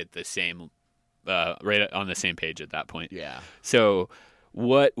right at the same, right on the same page at that point. Yeah. So,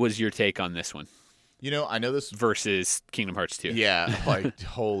 what was your take on this one I know this. versus Kingdom Hearts 2? Yeah, like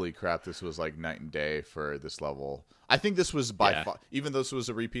holy crap, this was like night and day for this level. I think this was by far, even though this was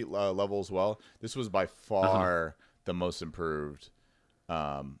a repeat level as well, this was by far the most improved.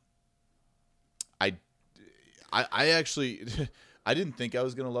 I actually I didn't think I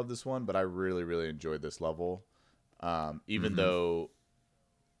was gonna love this one, but I really really enjoyed this level. Even though,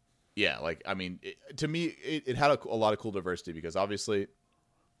 yeah, like I mean, to me it had a lot of cool diversity because obviously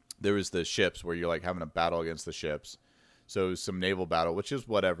there was the ships where you're like having a battle against the ships. So some naval battle, which is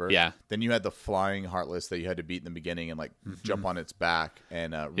whatever. Yeah. Then you had the flying Heartless that you had to beat in the beginning and like jump on its back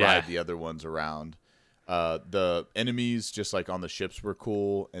and ride the other ones around. The enemies just like on the ships were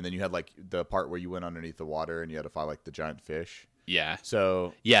cool, and then you had like the part where you went underneath the water and you had to fight like the giant fish. Yeah.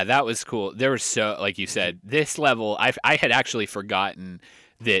 So yeah, that was cool. There was like you said, this level I had actually forgotten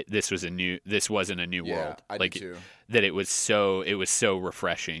that this wasn't a new world. I like did too. That it was so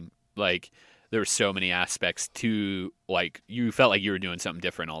refreshing. Like there were so many aspects to, like, you felt like you were doing something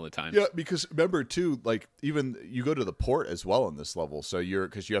different all the time. Yeah, because remember too, like even you go to the port as well in this level, so you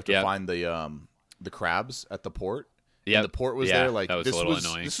have to find the crabs at the port. Yeah, the port was there. Like that was this a little was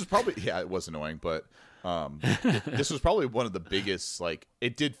annoying. This was probably it was annoying, but this was probably one of the biggest. Like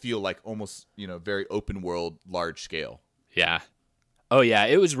it did feel like almost very open world, large scale. Yeah. Oh yeah,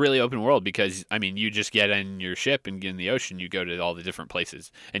 it was really open world because I mean, you just get in your ship and get in the ocean. You go to all the different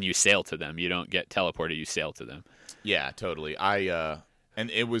places and you sail to them. You don't get teleported. You sail to them. Yeah, totally. I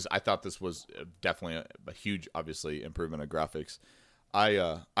thought this was definitely a huge, obviously, improvement of graphics.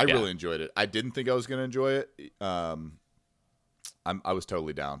 I really enjoyed it. I didn't think I was going to enjoy it. I was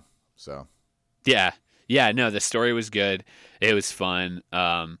totally down. So yeah. No, the story was good. It was fun.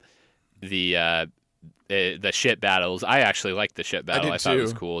 The ship battles. I actually liked the ship battle. I thought it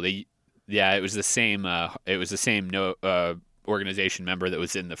was cool. It was the same. Organization member that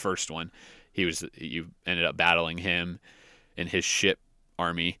was in the first one. You ended up battling him and his ship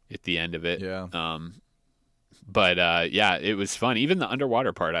army at the end of it. Yeah. It was fun. Even the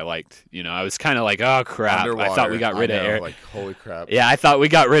underwater part I liked. I was kind of like, oh crap! I thought we got rid of Ariel. Like, holy crap! Yeah, I thought we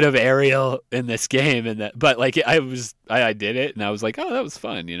got rid of Ariel in this game, but like I did it, and I was like, oh, that was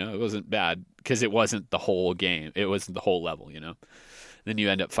fun. It wasn't bad because it wasn't the whole game. It wasn't the whole level. Then you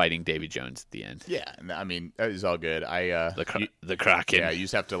end up fighting Davy Jones at the end. Yeah, I mean that is all good. The Kraken. Yeah, you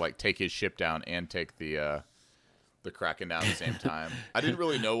just have to like take his ship down and take the Kraken down at the same time. I didn't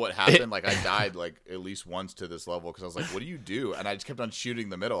really know what happened. Like I died like at least once to this level because I was like, "What do you do?" And I just kept on shooting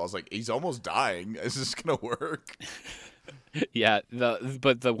the middle. I was like, "He's almost dying. Is this gonna work?" Yeah.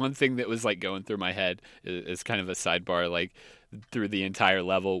 But the one thing that was like going through my head is kind of a sidebar. Like through the entire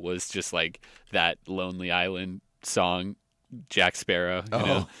level was just like that Lonely Island song, Jack Sparrow. You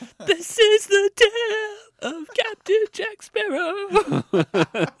know? This is the tale of Captain Jack Sparrow.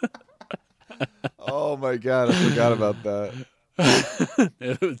 Oh my god, I forgot about that.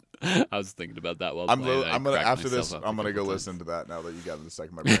 I was thinking about that while I'm playing. after this. I'm gonna go listen to that now that you got it stuck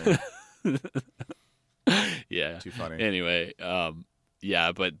in my brain. Yeah, too funny. Anyway,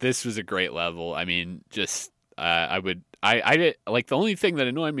 but this was a great level. I mean, just I did like the only thing that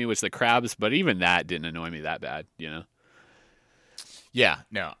annoyed me was the crabs, but even that didn't annoy me that bad. Yeah,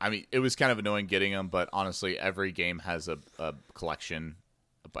 no, I mean it was kind of annoying getting them, but honestly, every game has a collection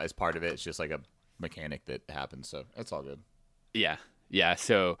as part of it. It's just like a mechanic that happens, so it's all good. Yeah.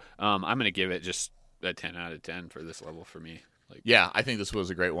 So I'm gonna give it just a 10 out of 10 for this level for me. Yeah, I think this was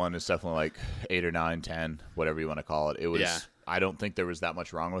a great one. It's definitely like 8 or 9, 10, whatever you want to call it. It was. Yeah. I don't think there was that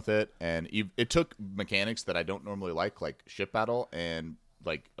much wrong with it, and it took mechanics that I don't normally like ship battle and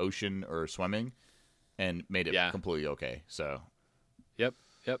like ocean or swimming, and made it completely okay. So. Yep.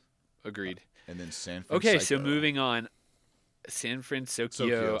 Agreed. And then San Francisco. Okay, so moving on. San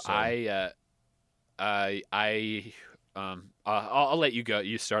Francisco. I'll let you go.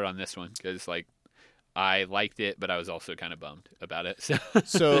 You start on this one because I liked it, but I was also kind of bummed about it.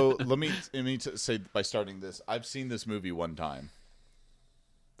 So let me say by starting this, I've seen this movie one time.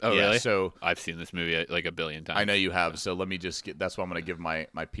 Oh, yeah, really? So I've seen this movie like a billion times. I know you have. So let me just that's why I'm going to give my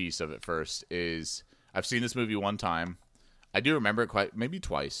piece of it first. Is I've seen this movie one time. I do remember it maybe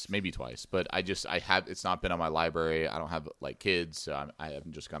twice, but I have. It's not been on my library. I don't have kids, so I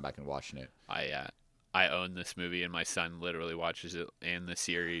haven't just gone back and watching it. I own this movie, and my son literally watches it and the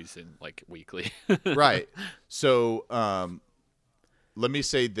series and weekly. Right. So let me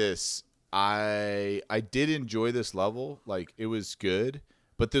say this: I did enjoy this level. It was good,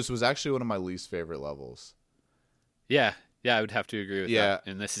 but this was actually one of my least favorite levels. Yeah. Yeah, I would have to agree with Yeah. that.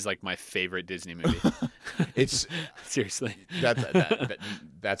 And this is like my favorite Disney movie. It's Seriously.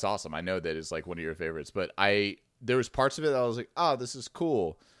 that's awesome. I know that is like one of your favorites, but there was parts of it that I was like, oh, this is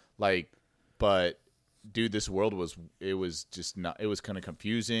cool. Like, but dude, this world was just not. It was kind of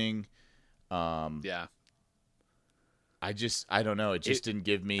confusing. Yeah. I don't know. It just didn't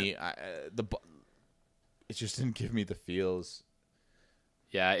give me it just didn't give me the feels.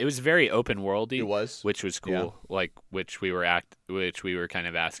 Yeah, it was very open worldy. It was, which was cool. yeah. Like which we were kind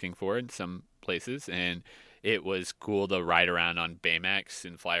of asking for in some places, and it was cool to ride around on Baymax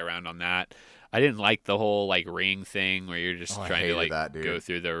and fly around on that. I didn't like the whole like ring thing where you're just I trying to hated like that, dude. go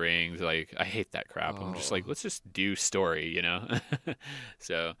through the rings. Like I hate that crap. I'm just like, let's just do story, you know.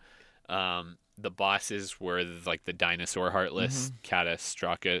 So, the bosses were like the dinosaur Heartless,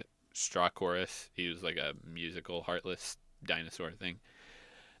 Strachosaurus. He was like a musical Heartless dinosaur thing.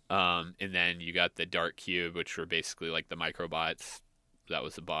 And then you got the Dark Cube, which were basically like the Microbots. That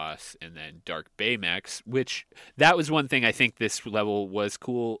was the boss. And then Dark Baymax, which that was one thing I think this level was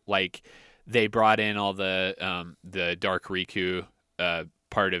cool. Like they brought in all the Dark Riku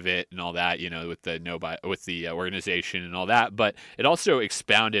part of it and all that, you know, with the organization and all that. But it also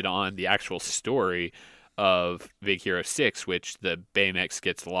expounded on the actual story of Big Hero 6, which the Baymax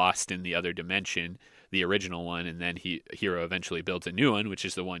gets lost in the other dimension, the original one, and then Hero eventually builds a new one, which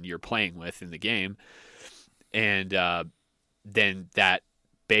is the one you're playing with in the game. And then that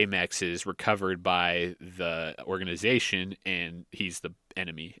Baymax is recovered by the organization, and he's the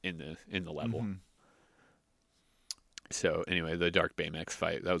enemy in the level. Mm-hmm. So anyway, the Dark Baymax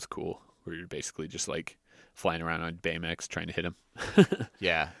fight, that was cool, where you're basically just like flying around on Baymax trying to hit him.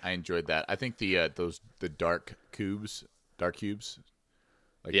 Yeah, I enjoyed that. I think the dark cubes, like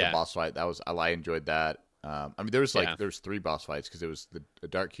the boss fight, I enjoyed that. I mean, there was there's 3 boss fights because it was the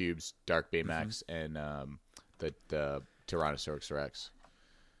dark cubes, Dark Baymax, and the Tyrannosaurus Rex.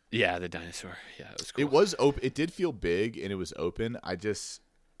 Yeah, the dinosaur. Yeah, it was cool. It was open. It did feel big and it was open. I don't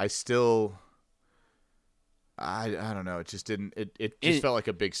know. It just didn't. It just felt like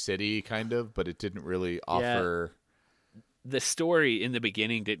a big city, kind of, but it didn't really offer. The story in the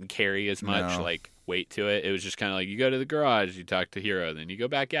beginning didn't carry as much like weight to it. It was just kind of like you go to the garage, you talk to Hero, then you go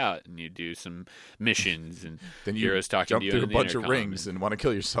back out and you do some missions, and then you Hero's talking jump to you through in a the bunch of intercom rings and want to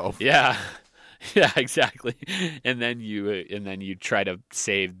kill yourself. Yeah. Yeah, exactly. And then you try to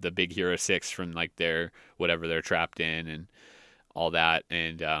save the Big Hero 6 from like their whatever they're trapped in and all that.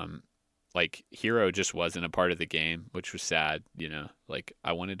 And like Hero just wasn't a part of the game, which was sad, you know. Like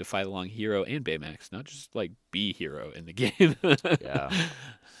I wanted to fight along Hero and Baymax, not just like be Hero in the game. Yeah.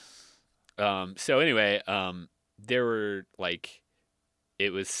 So anyway, there were like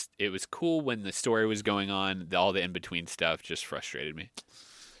it was cool when the story was going on. All the in between stuff just frustrated me.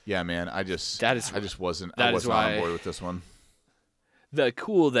 Yeah, man. I just wasn't on board with this one.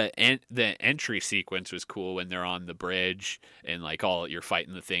 The entry sequence was cool when they're on the bridge and like you're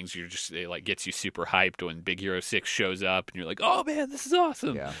fighting the things. It like gets you super hyped when Big Hero 6 shows up and you're like, oh man, this is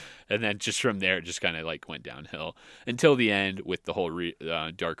awesome. Yeah. And then just from there, it just kind of like went downhill until the end with the whole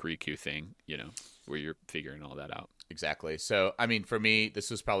Dark Riku thing, you know, where you're figuring all that out. Exactly. So, I mean, for me,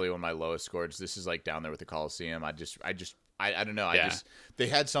 this was probably one of my lowest scores. This is like down there with the Coliseum. I don't know. Yeah. They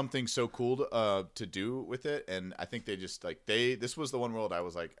had something so cool to do with it, and I think they just this was the one world I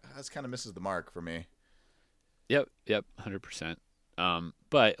was like, this kind of misses the mark for me. Yep, 100%.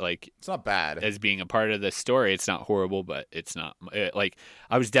 But like, it's not bad as being a part of the story. It's not horrible, but it's not like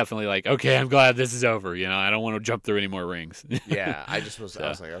I was definitely like, okay, I'm glad this is over. You know, I don't want to jump through any more rings. Yeah, I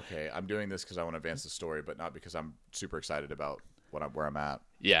was like, okay, I'm doing this because I want to advance the story, but not because I'm super excited about where I'm at.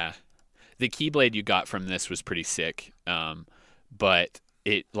 Yeah. The Keyblade you got from this was pretty sick, but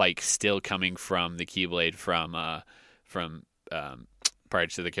it like still coming from the Keyblade from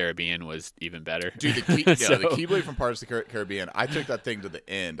Pirates of the Caribbean was even better. Dude, the Keyblade from Pirates of the Caribbean, I took that thing to the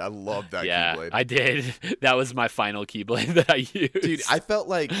end. I loved that Keyblade. I did. That was my final Keyblade that I used. Dude, I felt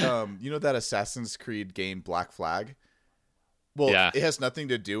like, you know that Assassin's Creed game Black Flag? Well, It has nothing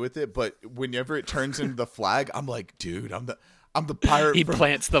to do with it, but whenever it turns into the flag, I'm like, dude, I'm the pirate. He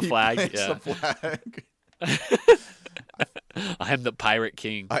plants the flag. The flag. I am the pirate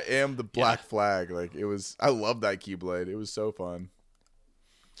king. I am the black flag. Like I love that Keyblade. It was so fun.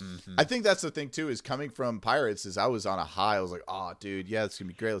 Mm-hmm. I think that's the thing too, is coming from Pirates is I was on a high. I was like, oh dude, yeah, it's gonna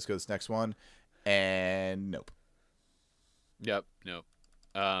be great. Let's go to this next one. And nope. Nope.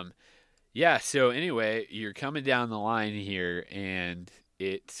 Yeah, so anyway, you're coming down the line here and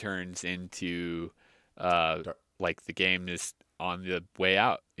it turns into like the game is on the way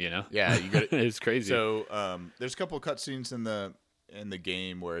out, you know? Yeah, you got it's crazy. So there's a couple of cutscenes in in the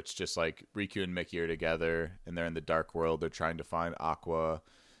game where it's just like Riku and Mickey are together and they're in the dark world. They're trying to find Aqua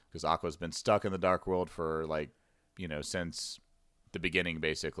because Aqua's been stuck in the dark world for like, since the beginning,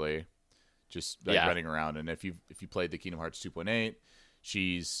 basically, just like running around. And if you played the Kingdom Hearts 2.8,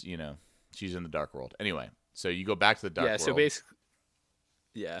 she's in the dark world. Anyway, so you go back to the dark world. Yeah, so basically,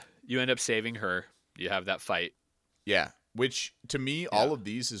 you end up saving her. You have that fight. Yeah, which to me, all of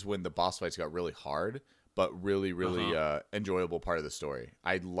these is when the boss fights got really hard, but really, really enjoyable part of the story.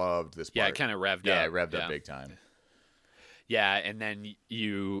 I loved this part. Yeah, it kind of revved up. Yeah, it revved up big time. Yeah, and then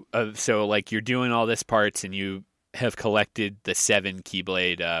you, so like you're doing all this parts and you have collected the 7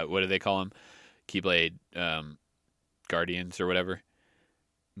 Keyblade, what do they call them? Keyblade Guardians or whatever?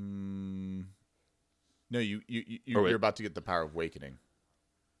 No, you're about to get the Power of Awakening.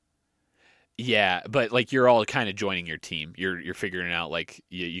 Yeah, but like you're all kind of joining your team. You're figuring out like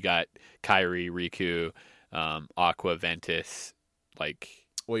you got Kairi, Riku, Aqua, Ventus, like.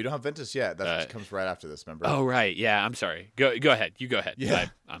 Well, you don't have Ventus yet. That comes right after this. Remember? Oh right, yeah. I'm sorry. Go ahead. You go ahead. Yeah,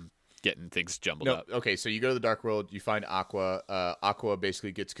 I'm getting things jumbled up. Okay, so you go to the dark world. You find Aqua. Aqua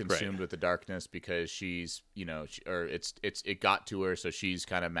basically gets consumed with the darkness because she's it got to her, so she's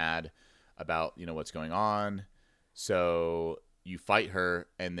kind of mad about what's going on. So you fight her,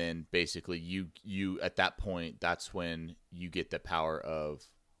 and then basically you at that point, that's when you get the power of.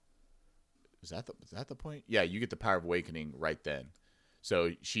 Is that the point? Yeah, you get the Power of Awakening right then.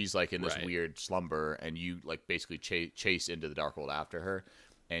 So she's like in this weird slumber, and you like basically chase into the dark world after her,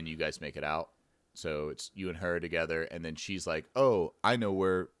 and you guys make it out. So it's you and her together, and then she's like, "Oh, I know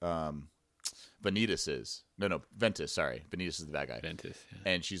where Vanitas is." No, Ventus. Sorry, Vanitas is the bad guy. Ventus.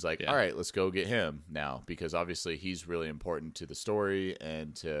 Yeah. And she's like, "All right, let's go get him now," because obviously he's really important to the story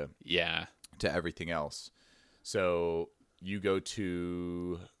and to everything else. So you go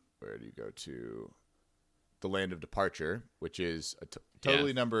to where do you go to? The Land of Departure, which is a totally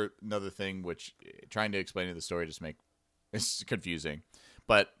another thing, which trying to explain the story just it's confusing.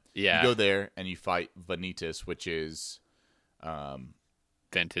 But you go there and you fight Vanitas, which is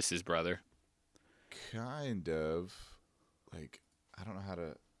Ventus's brother. Kind of like, I don't know how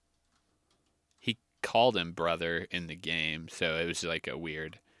to. He called him brother in the game, so it was like a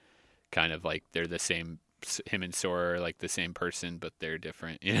weird kind of like they're the same. Him and Sora are like the same person, but they're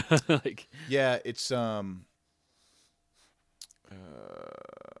different. Like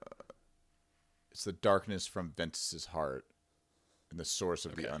it's the darkness from Ventus's heart and the source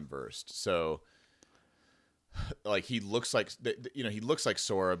of the unversed. So, like he looks like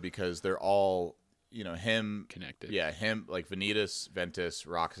Sora because they're all him connected. Yeah, him like Vanitas, Ventus,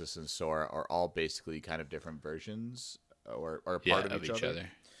 Roxas, and Sora are all basically kind of different versions or part of each other.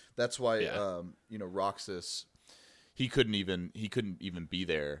 That's why Roxas he couldn't even be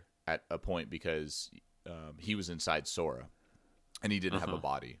there at a point because he was inside Sora. And he didn't have a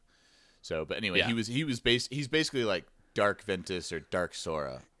body, so. But anyway, he's basically like Dark Ventus or Dark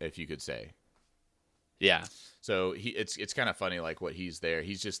Sora, if you could say. Yeah. So it's kind of funny, like what he's there.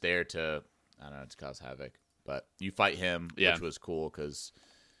 He's just there to to cause havoc. But you fight him, which was cool because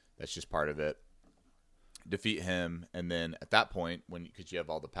that's just part of it. Defeat him, and then at that point, because you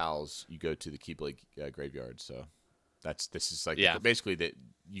have all the pals, you go to the Keyblade graveyard. So this is like basically that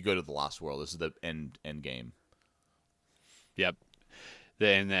you go to the Lost World. This is the end game. Yep.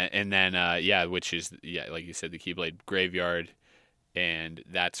 Which is like you said, the Keyblade graveyard, and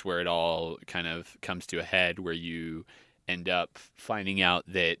that's where it all kind of comes to a head, where you end up finding out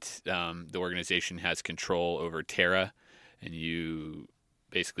that the organization has control over Terra, and you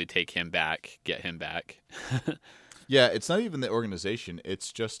basically get him back. Yeah, it's not even the organization;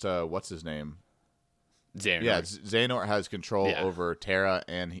 it's just what's his name? Xehanort. Yeah, Xehanort has control over Terra,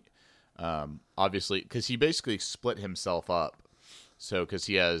 and obviously because he basically split himself up. So, because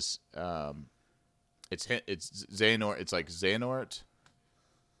he has, it's Xehanort. It's like Xehanort,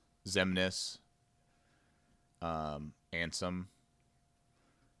 Xemnas, Ansem.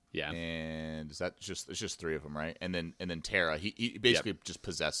 Yeah. And it's just 3 of them, right? And then Terra. He basically just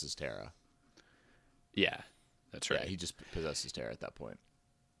possesses Terra. Yeah, that's right. Yeah, he just possesses Terra at that point.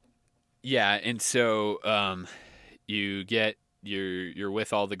 Yeah, and so you're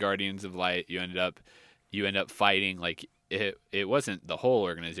with all the Guardians of Light. You end up fighting like. It wasn't the whole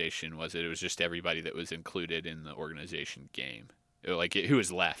organization, was it? It was just everybody that was included in the organization game. Who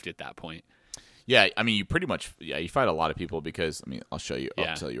was left at that point? Yeah, I mean, you pretty much you fight a lot of people because I'll show you.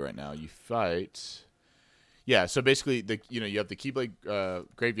 I'll tell you right now. You fight. Yeah, so basically you have the Keyblade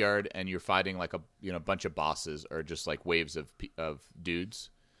graveyard, and you're fighting like a bunch of bosses or just like waves of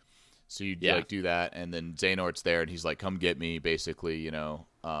dudes. So you like do that, and then Xehanort's there, and he's like, "Come get me," basically,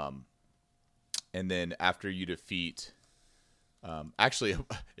 And then after you defeat Actually,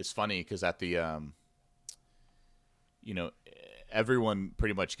 it's funny because at the everyone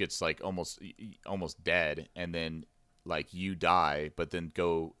pretty much gets like almost dead, and then like you die, but then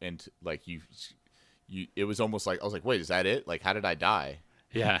go into like you. It was almost like I was like, wait, is that it? Like, how did I die?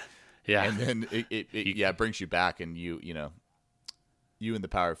 Yeah. Yeah. And then it brings you back, and you and the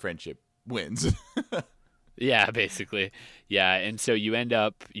power of friendship wins. Yeah, basically. Yeah, and so you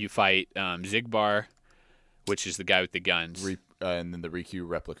fight Zigbar, which is the guy with the guns. And then the Riku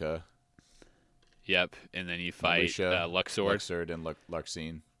replica. Yep, and then you fight Luxord and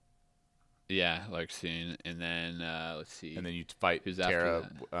Larxene. Yeah, Larxene, and then let's see. And then you fight who's Terra,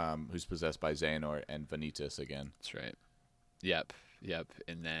 who's possessed by Xehanort, and Vanitas again. That's right. Yep,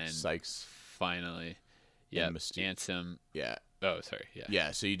 and then Sykes. Finally. Yep, Ansem. Yeah. Oh, sorry. Yeah.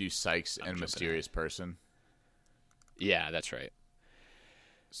 Yeah, so you do Sykes and Mysterious Person. Yeah, that's right.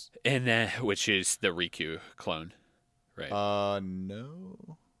 And then, which is the Riku clone, right?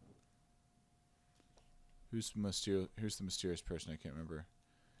 No. Who's the mysterious person? I can't remember.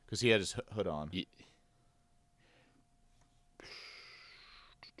 Because he had his hood on.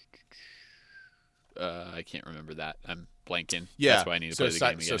 I can't remember that. I'm blanking. Yeah. That's why I need to play the game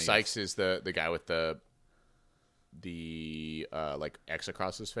again. So Sykes is the guy with the like X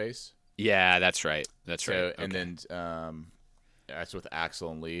across his face. Yeah, that's right. That's right. Okay. And then that's with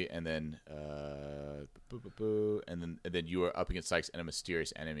Axel and Lee, and then and then you are up against Sykes and a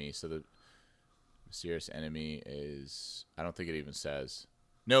mysterious enemy. So the mysterious enemy is, I don't think it even says.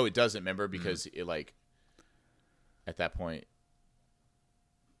 No, it doesn't. Remember, because it like at that point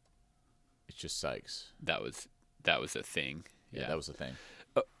it's just Sykes. That was a thing. Yeah, that was a thing.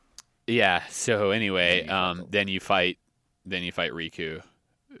 Yeah. So anyway, then you fight Riku,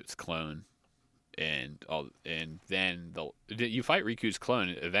 its clone, and then you fight Riku's clone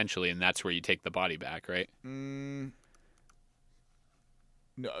eventually, and that's where you take the body back, right? No,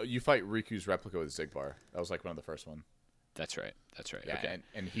 you fight Riku's replica with Zigbar. That was like one of the first one. That's right. Yeah, okay.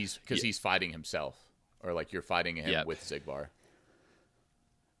 and he's because he's fighting himself, or like you're fighting him with Zigbar.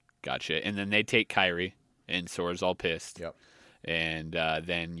 Gotcha. And then they take Kairi, and Sora's all pissed. Yep. And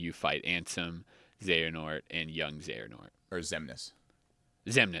then you fight Ansem, Xehanort, and young Xehanort. Or Xemnas.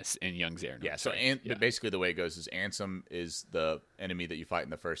 Xemnas and young Xehanort. Yeah, so but basically the way it goes is Ansem is the enemy that you fight in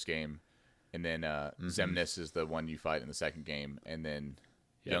the first game, and then Xemnas is the one you fight in the second game, and then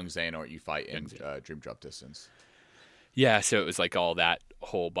young Xehanort you fight in Dream Drop Distance. Yeah, so it was like all that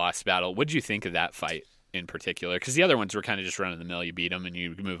whole boss battle. What did you think of that fight in particular? Because the other ones were kind of just run of the mill. You beat them and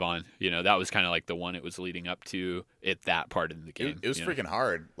you move on. That was kind of like the one it was leading up to at that part of the game. It was freaking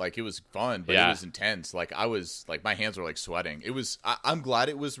hard. Like, it was fun, but it was intense. Like, I was like, my hands were like sweating. It was. I'm glad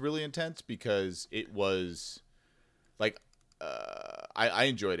it was really intense because it was like I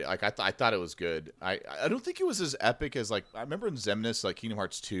enjoyed it. Like, I thought it was good. I don't think it was as epic as like I remember in Xemnas, like Kingdom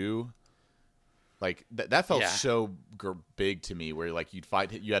Hearts 2. Like that felt so big to me, where like you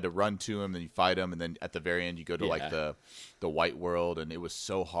had to run to him, then you fight him, and then at the very end you go to like the white world, and it was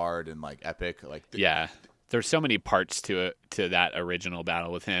so hard and like epic. Like there's so many parts to that original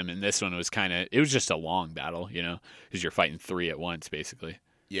battle with him, and this one was it was just a long battle, because you're fighting 3 at once basically.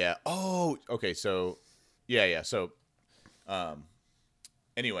 Yeah. Oh, okay. So, yeah. So,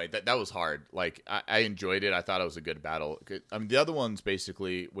 anyway, that was hard. Like I enjoyed it. I thought it was a good battle. I mean, the other ones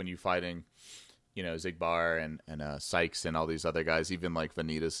basically when you fighting. Zigbar and Sykes and all these other guys, even like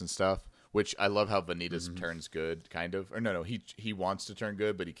Vanitas and stuff, which I love how Vanitas turns good, kind of. Or no, he wants to turn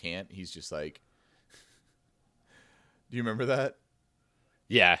good, but he can't. He's just like... Do you remember that?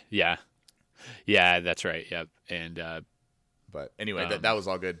 Yeah, that's right, yep. And, but anyway, that was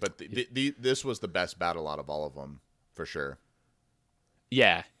all good. But this was the best battle out of all of them, for sure.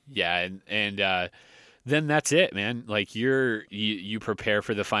 Yeah, and then that's it, man. Like you prepare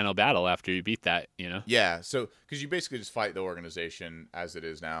for the final battle after you beat that, Yeah. So because you basically just fight the organization as it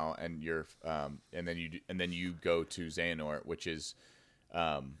is now, and you're and then you go to Xehanort, which is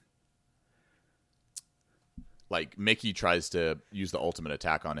like Mickey tries to use the ultimate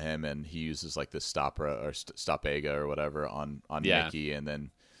attack on him, and he uses like this Stopega or whatever on Mickey, and then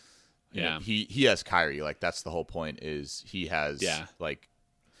you know, he has Kairi. Like that's the whole point. Is he has like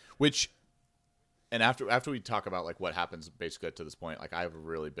which. And after we talk about like what happens basically to this point, like I have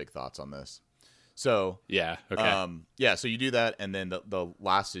really big thoughts on this. So okay, so you do that, and then the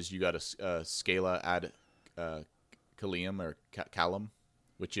last is you got a Scala ad Kalium or Callum,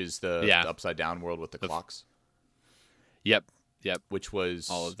 which is the upside down world with the clocks. Yep. Which was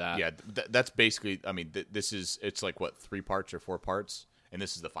all of that. Yeah, that's basically. I mean, it's like what 3 parts or 4 parts, and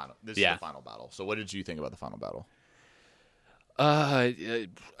this is the final. This is the final battle. So what did you think about the final battle?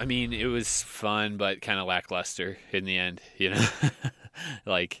 I mean, it was fun, but kind of lackluster in the end. You know,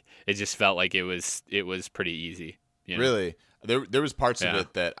 like it just felt like it was pretty easy. You know? Really, there was parts of Yeah.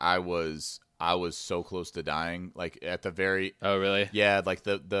 it that I was so close to dying. Like at the very Oh, really? yeah, like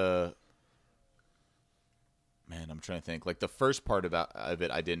the man, I'm trying to think. Like the first part of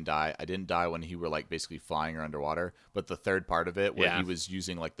it, I didn't die. I didn't die when he were like basically flying or underwater. But the third part of it, where Yeah. he was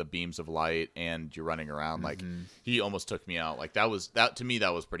using like the beams of light and you're running around, like Mm-hmm. he almost took me out. Like that to me,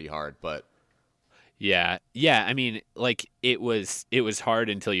 that was pretty hard. But Yeah. I mean, like it was hard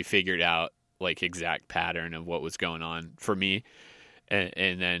until you figured out like exact pattern of what was going on for me, and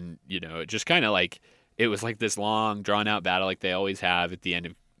then it just kind of like it was like this long drawn out battle like they always have at the end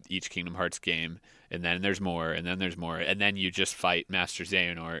of each Kingdom Hearts game, and then there's more, and then there's more, and then you just fight Master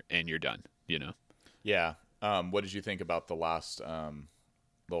Xehanort and you're done. yeah, what did you think about the last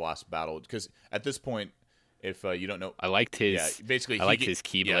battle? Because at this point, if you don't know, I liked his. yeah, basically, I liked his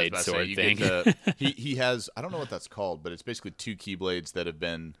Keyblade sword thing. He has, I don't know what that's called, but it's basically two Keyblades that have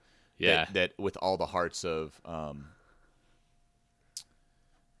been Yeah. that with all the hearts of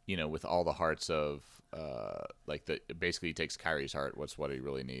with all the hearts of like basically he takes Kyrie's heart. What's what he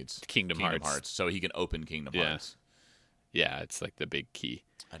really needs? Kingdom Hearts. so he can open Kingdom Yeah. Hearts. Yeah, it's like the big key.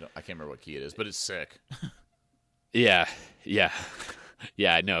 I can't remember what key it is, but it's sick. Yeah.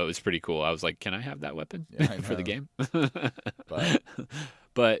 Yeah, no, it was pretty cool. I was like, can I have that weapon Yeah, I for the know. game? But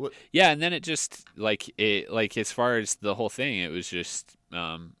But What- yeah, and then it just like as far as the whole thing, it was just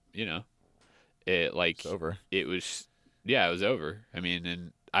it like it's over. it was it was over. I mean,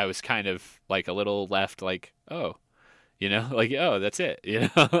 and I was kind of like a little left like, oh, like, oh, that's it.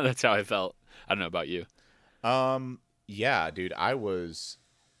 That's how I felt. I don't know about you. Yeah, dude, I was.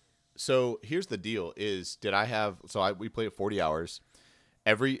 So here's the deal: is did I have? We played 40 hours.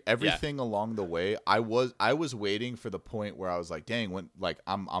 Everything along the way, I was waiting for the point where I was like, dang, when like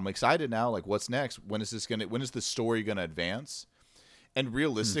I'm excited now. Like, what's next? When is the story gonna advance? And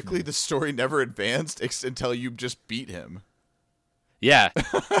realistically, the story never advanced until you just beat him. Yeah,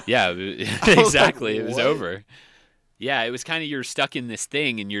 yeah, exactly. like, It was what? over. Yeah, it was kind of you're stuck in this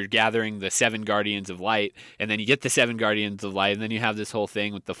thing and you're gathering the 7 Guardians of Light, and then you get the 7 Guardians of Light, and then you have this whole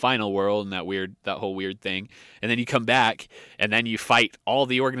thing with the final world and that whole weird thing, and then you come back and then you fight all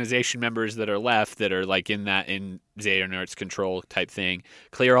the organization members that are left that are like in Xehanort's control type thing,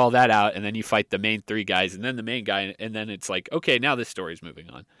 clear all that out, and then you fight the main 3 guys and then the main guy, and then it's like, okay, now this story's moving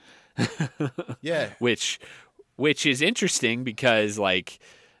on. Yeah. which is interesting because like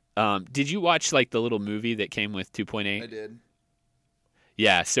did you watch like the little movie that came with 2.8? I did.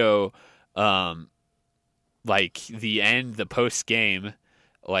 Yeah, so like the end, the post game,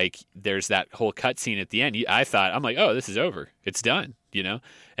 like there's that whole cutscene at the end. I'm like, oh, this is over, it's done,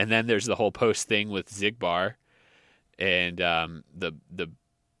 and then there's the whole post thing with Zigbar and the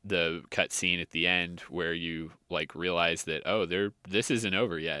cutscene at the end where you like realize that this isn't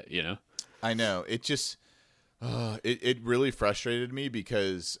over yet. I know. It just it really frustrated me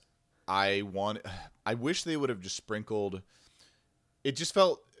because I wish they would have just sprinkled. It just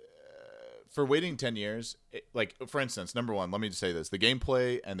felt for waiting 10 years, like for instance, number one, let me just say this: the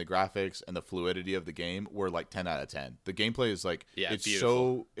gameplay and the graphics and the fluidity of the game were like 10 out of 10. The gameplay is like it's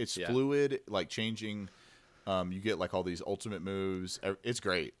beautiful. it's Yeah. fluid, like changing. You get like all these ultimate moves. It's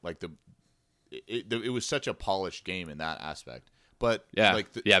great. Like it was such a polished game in that aspect. But Yeah, like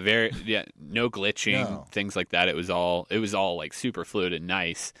no glitching, No. things like that. It was all like super fluid and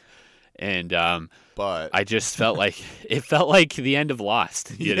nice, and but I just felt like it felt like the end of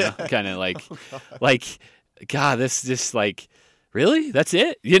Lost, kind of like God, this just like really that's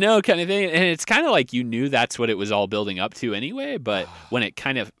it, kind of thing. And it's kind of like you knew that's what it was all building up to anyway, but when it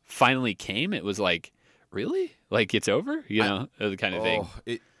kind of finally came, it was like really like it's over, the kind of thing.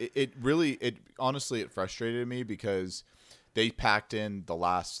 It really honestly it frustrated me because they packed in the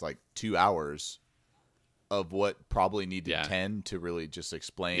last like 2 hours of what probably needed 10 to really just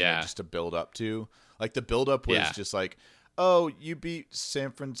explain and just to build up to. Like the build up was just like, oh, you beat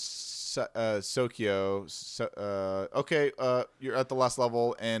San Francisco. Okay, you're at the last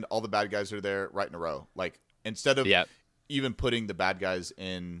level and all the bad guys are there right in a row. Like instead of even putting the bad guys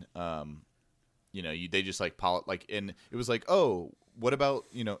in, they just like and it was like, oh, what about,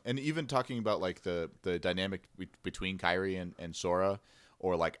 and even talking about like the dynamic between Kyrie and Sora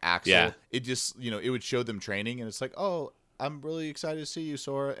or like Axel, it just, it would show them training and it's like, oh, I'm really excited to see you,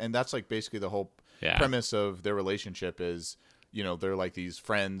 Sora. And that's like basically the whole premise of their relationship is, they're like these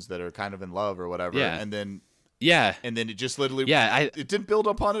friends that are kind of in love or whatever. Yeah. And then, Yeah. and then it just literally, Yeah, it didn't build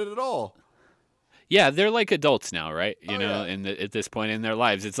upon it at all. Yeah, they're like adults now, right? You know, at this point in their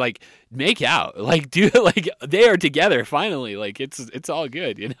lives, it's like make out, like do like they are together finally. Like it's all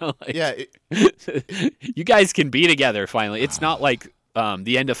good, you know. Like, Yeah, you guys can be together finally. It's not like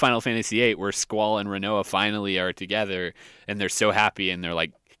the end of Final Fantasy VIII where Squall and Renoa finally are together and they're so happy and they're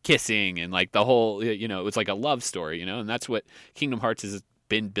like kissing and like the whole, you know, it's like a love story, you know, and that's what Kingdom Hearts has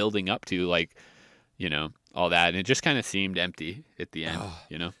been building up to, like, you know, all that, and it just kind of seemed empty at the end,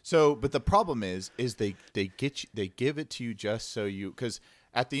 you know. So, but the problem is they give it to you just so you, because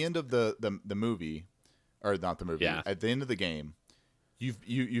at the end of the movie, or not the movie, at the end of the game,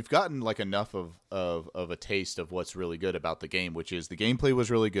 you've gotten like enough of a taste of what's really good about the game, which is the gameplay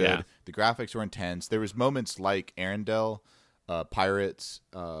was really good, the graphics were intense. There was moments like Arendelle, Pirates,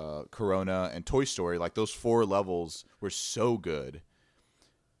 Corona, and Toy Story, like those 4 levels were so good.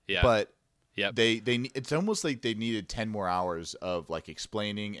 Yeah, but. Yeah, they it's almost like they needed 10 more hours of like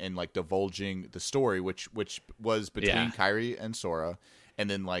explaining and like divulging the story, which was between Kairi and Sora, and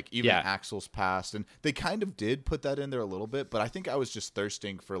then like even Axel's past, and they kind of did put that in there a little bit, but I think I was just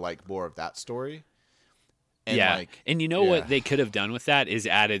thirsting for like more of that story. And and you know what they could have done with that is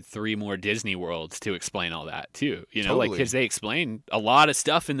added 3 more Disney worlds to explain all that too. You know, like because they explain a lot of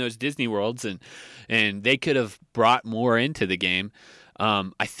stuff in those Disney worlds, and they could have brought more into the game.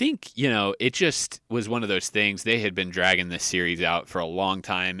 I think, you know, it just was one of those things. They had been dragging this series out for a long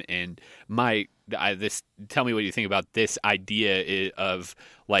time, and tell me what you think about this idea of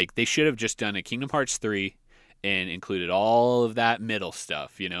like they should have just done a Kingdom Hearts 3 and included all of that middle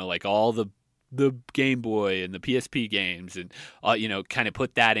stuff, you know, like all the Game Boy and the PSP games, and you know, kind of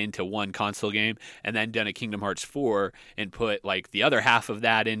put that into one console game, and then done a Kingdom Hearts 4 and put like the other half of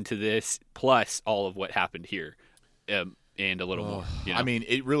that into this, plus all of what happened here. And a little more. You know? I mean,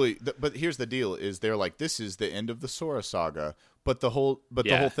 it really. But here's the deal: is they're like, this is the end of the Sora saga. But the whole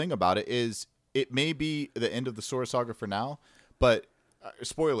thing about it is, it may be the end of the Sora saga for now. But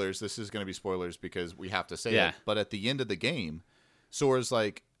spoilers. This is going to be spoilers because we have to say it. But at the end of the game, Sora's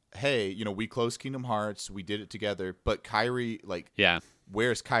like, hey, you know, we closed Kingdom Hearts. We did it together. But Kairi, like,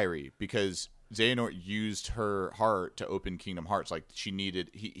 where's Kairi? Because Xehanort used her heart to open Kingdom Hearts. Like she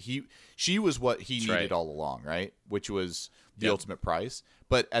needed, she was what he needed all along, right? Which was the ultimate prize.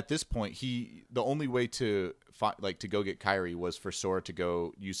 But at this point, the only way to to go get Kairi was for Sora to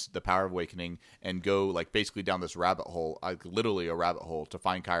go use the Power of Awakening and go like basically down this rabbit hole, like literally a rabbit hole, to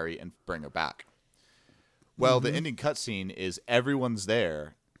find Kairi and bring her back. Well, the ending cutscene is everyone's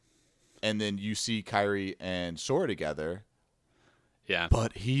there, and then you see Kairi and Sora together. Yeah,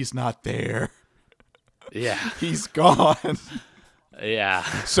 but he's not there. Yeah, he's gone. Yeah.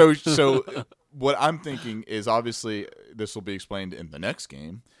 So what I'm thinking is, obviously this will be explained in the next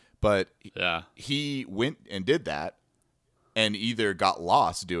game, but he went and did that and either got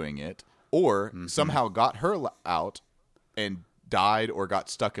lost doing it or somehow got her out and died or got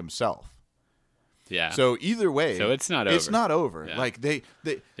stuck himself. Yeah. So either way, so it's not over. It's not over. Yeah. Like they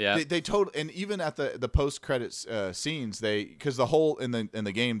told, and even at the post credits scenes, because the whole in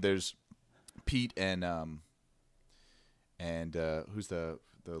the game there's Pete and who's the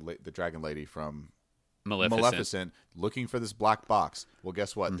dragon lady from Maleficent looking for this black box. Well,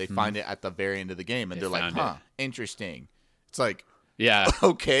 guess what? They find it at the very end of the game, and they're like, "Huh, interesting." It's like,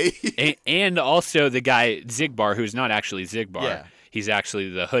 okay. and also the guy Xigbar, who's not actually Xigbar. Yeah. He's actually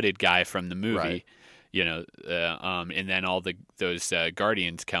the hooded guy from the movie. Right. You know, and then all those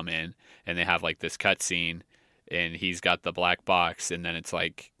Guardians come in, and they have like this cutscene, and he's got the black box, and then it's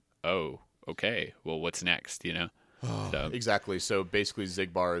like, oh, okay, well, what's next? You know. So. Exactly. So basically,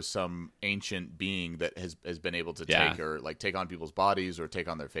 Xigbar is some ancient being that has been able to take on people's bodies or take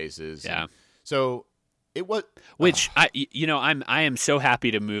on their faces. Yeah. And so it was, which I am so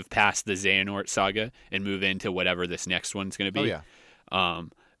happy to move past the Xehanort saga and move into whatever this next one's going to be. Oh yeah.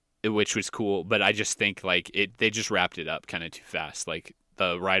 Which was cool, but I just think like they just wrapped it up kind of too fast. Like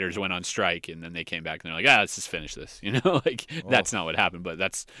the writers went on strike and then they came back and they're like, let's just finish this. You know, like that's not what happened, but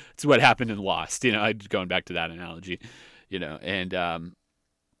it's what happened in Lost. You know, going back to that analogy. You know, and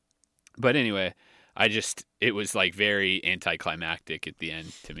but anyway, it was like very anticlimactic at the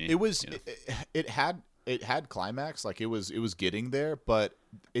end to me. It was, you know? It had climax, like it was getting there, but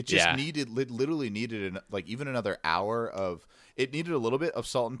it just literally needed even another hour of. It needed a little bit of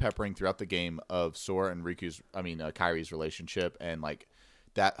salt and peppering throughout the game of Sora and Kairi's relationship and like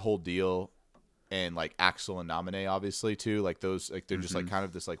that whole deal, and like Axel and Naminé obviously too. Like those, like they're just like kind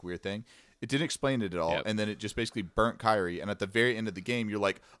of this like weird thing. It didn't explain it at all, and then it just basically burnt Kairi. And at the very end of the game, you're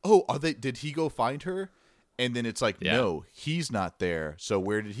like, oh, did he go find her? And then it's like, no, he's not there. So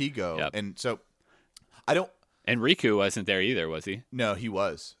where did he go? Yep. And so I don't. And Riku wasn't there either, was he? No, he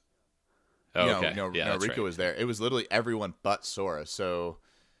was. Oh, no, okay. no, Yeah, no. that's Riku right. was there. It was literally everyone but Sora. So,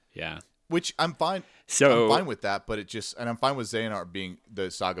 Yeah. which I'm fine. So I'm fine with that, but and I'm fine with Xehanort being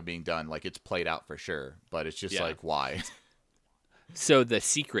the saga being done. Like it's played out for sure, but it's just Yeah. like why? So the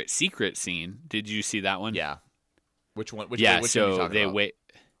secret scene, did you see that one? Yeah. Which one? Which Yeah. one, which one are you So talking they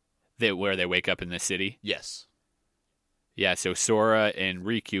about? where they wake up in the city. Yes. Yeah. So Sora and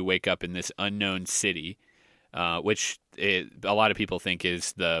Riku wake up in this unknown city, which a lot of people think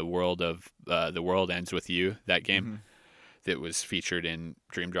is the world of The World Ends With You, that game. Mm-hmm. That was featured in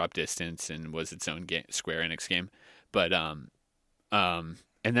Dream Drop Distance and was its own Square Enix game. But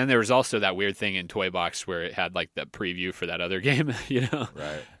and then there was also that weird thing in Toy Box where it had like the preview for that other game, you know.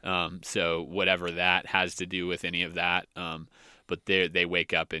 Right. So whatever that has to do with any of that, but they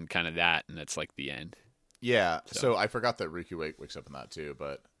wake up in kind of that, and that's like the end. Yeah. So I forgot that Riku wakes up in that too,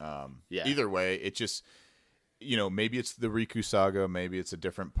 but Yeah. either way, it just maybe it's the Riku saga, maybe it's a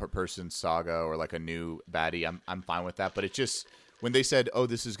different person's saga or like a new baddie. I'm fine with that, but it just when they said, "Oh,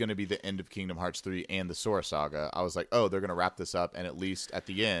 this is going to be the end of Kingdom Hearts 3 and the Sora saga," I was like, "Oh, they're going to wrap this up, and at least at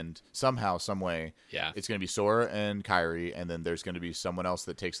the end, somehow, some way, Yeah. it's going to be Sora and Kairi, and then there's going to be someone else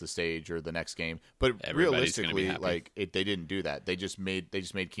that takes the stage or the next game." But Everybody's gonna be realistically, happy. like they didn't do that. They just made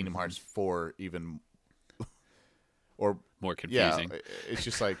Kingdom Hearts 4 even or More confusing. yeah. It's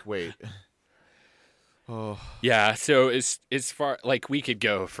just like wait. Yeah, so as far like we could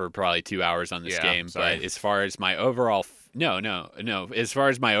go for probably 2 hours on this Yeah, game, sorry. but as far as my overall no, as far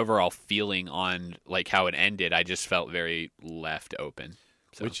as my overall feeling on like how it ended, I just felt very left open.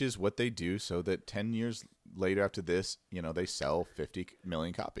 So. Which is what they do so that 10 years later after this, they sell 50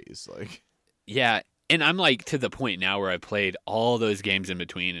 million copies. Like, Yeah, and I'm like to the point now where I played all those games in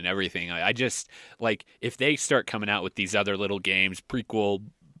between and everything. I just like if they start coming out with these other little games, prequel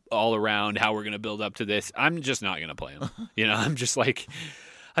all around how we're going to build up to this, I'm just not going to play them. I'm just like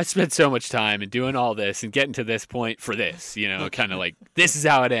I spent so much time and doing all this and getting to this point for this, kind of like this is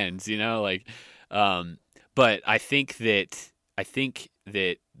how it ends, like but I think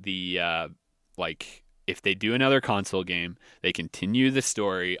that the like if they do another console game, they continue the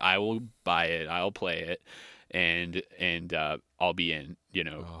story, I will buy it, I'll play it, and I'll be in.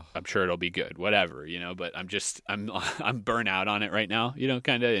 I'm sure it'll be good, whatever. But I'm burnt out on it right now.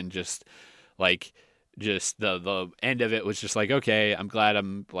 Kind of, and just the end of it was just like, okay, I'm glad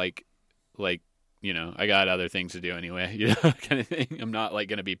I'm like I got other things to do anyway. Kind of thing. I'm not like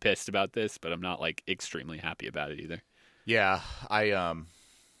gonna be pissed about this, but I'm not like extremely happy about it either. yeah,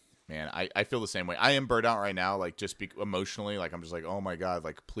 man, I feel the same way. I am burnt out right now, like just emotionally. Like I'm just like, oh my god,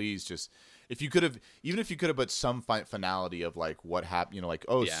 like please just if you could have put some finality of like what happened, like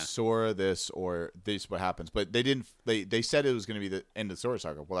Sora this or this what happens, but they didn't. They said it was going to be the end of Sora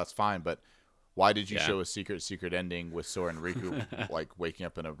saga. Well, that's fine, but why did you show a secret ending with Sora and Riku like waking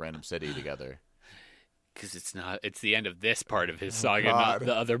up in a random city together? Because it's the end of this part of his saga, God. not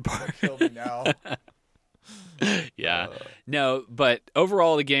the other part. Kill me now. Yeah. No, but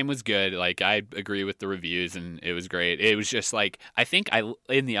overall the game was good. Like I agree with the reviews and it was great. It was just like I think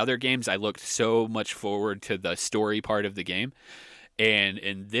in the other games I looked so much forward to the story part of the game. And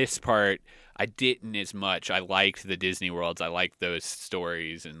in this part I didn't as much. I liked the Disney worlds. I liked those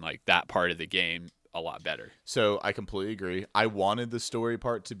stories and like that part of the game a lot better. So I completely agree. I wanted the story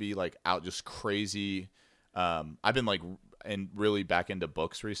part to be like out just crazy. I've been like and really back into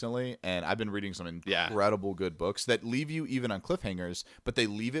books recently, and I've been reading some incredible good books that leave you even on cliffhangers, but they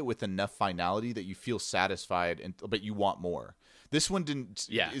leave it with enough finality that you feel satisfied, but you want more. This one didn't.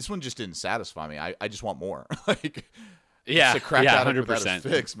 Yeah. This one just didn't satisfy me. I just want more. Like, yeah, it's a crack yeah, addict 100%. without a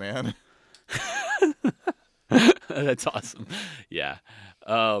fix, man. That's awesome. Yeah.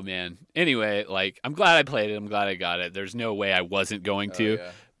 Oh man. Anyway, like I'm glad I played it. I'm glad I got it. There's no way I wasn't going to.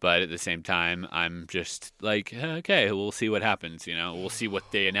 Yeah. But at the same time, I'm just like, okay, we'll see what happens. We'll see what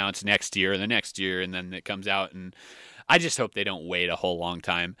they announce next year and the next year, and then it comes out. And I just hope they don't wait a whole long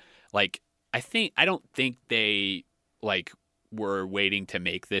time. Like, I don't think they like were waiting to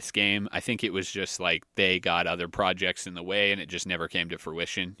make this game. I think it was just like they got other projects in the way, and it just never came to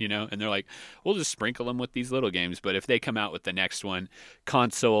fruition. And they're like, we'll just sprinkle them with these little games. But if they come out with the next one,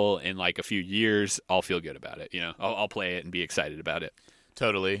 console in like a few years, I'll feel good about it. I'll play it and be excited about it.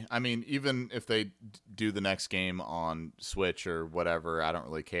 Totally. I mean, even if they do the next game on Switch or whatever, I don't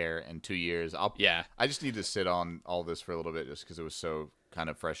really care. In 2 years, I just need to sit on all this for a little bit just because it was so kind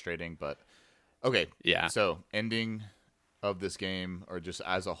of frustrating. But okay, yeah. So ending of this game, or just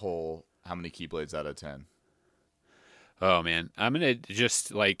as a whole, how many Keyblades out of 10? Oh man, I'm gonna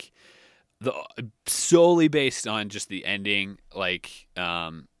just like solely based on just the ending. Like,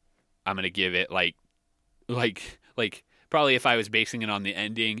 I'm gonna give it like. Probably if I was basing it on the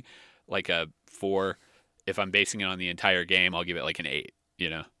ending, like a 4. If I'm basing it on the entire game, I'll give it like an 8. You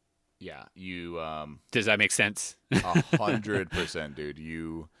know? Yeah, you. Does that make sense? 100%,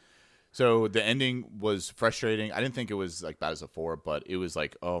 dude. So the ending was frustrating. I didn't think it was like bad as a 4, but it was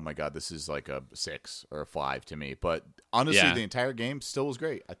like, oh my god, this is like a 6 or a 5 to me. But honestly, the entire game still was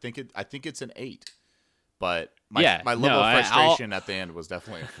great. I think it's an 8. But my level of frustration at the end was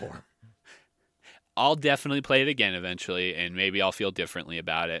definitely a 4. I'll definitely play it again eventually, and maybe I'll feel differently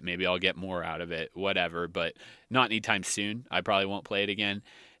about it. Maybe I'll get more out of it, whatever. But not anytime soon. I probably won't play it again,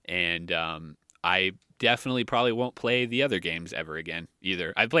 and I definitely probably won't play the other games ever again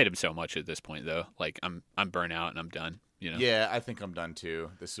either. I've played them so much at this point, though. Like I'm burnt out and I'm done. You know? Yeah, I think I'm done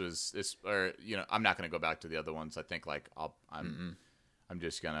too. I'm not gonna go back to the other ones. I think like I'm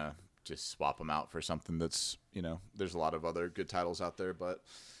just gonna swap them out for something that's, there's a lot of other good titles out there, but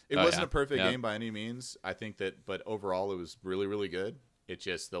it wasn't a perfect game by any means. I think that, but overall it was really, really good. It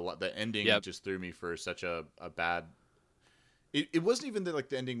just, the ending just threw me for such a bad. It wasn't even that like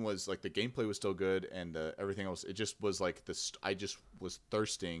the ending was like the gameplay was still good and everything else. It just was like I just was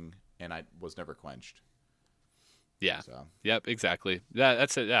thirsting and I was never quenched. Yeah. So. Yep. Exactly.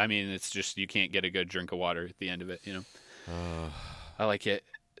 That's it. I mean, it's just you can't get a good drink of water at the end of it. I like it.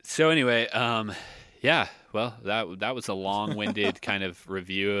 So anyway, yeah. Well, that was a long-winded kind of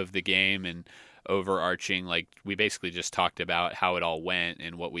review of the game and overarching. Like we basically just talked about how it all went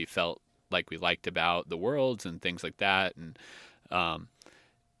and what we felt like we liked about the worlds and things like that, and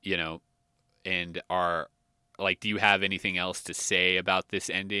and are like, do you have anything else to say about this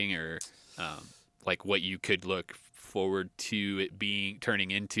ending, or like what you could look forward to it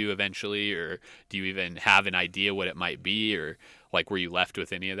turning into eventually, or do you even have an idea what it might be, or like were you left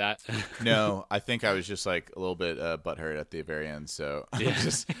with any of that? No, I think I was just like a little bit butthurt at the very end, so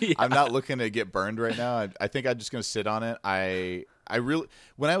I'm not looking to get burned right now. I think I'm just gonna sit on it. I really,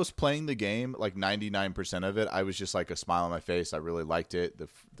 when I was playing the game, like 99% of it, I was just like a smile on my face. I really liked it.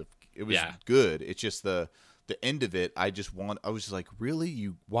 It was good. It's just the end of it. I was just like, really,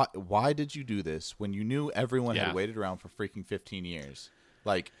 why did you do this when you knew everyone had waited around for freaking 15 years?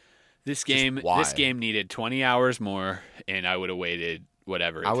 Like this game needed 20 hours more, and I would have waited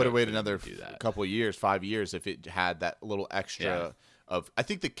whatever. I would have waited another couple of years, 5 years, if it had that little extra of. I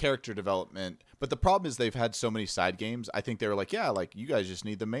think the character development. But the problem is they've had so many side games. I think they were like, like you guys just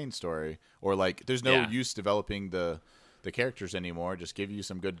need the main story, or like there's no use developing the characters anymore. Just give you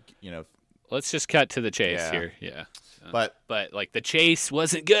some good, Let's just cut to the chase here. Yeah. But like the chase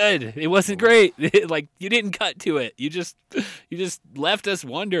wasn't good. It wasn't great. Like you didn't cut to it. You just left us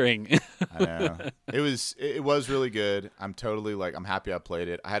wondering. I know. It was really good. I'm totally like, I'm happy I played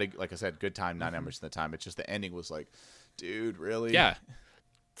it. I had like I said, good time 9 hours of the time. It's just the ending was like, dude, really? Yeah.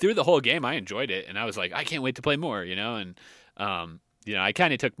 Through the whole game, I enjoyed it, and I was like, I can't wait to play more, and I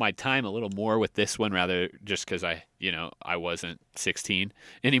kind of took my time a little more with this one, rather just because I wasn't 16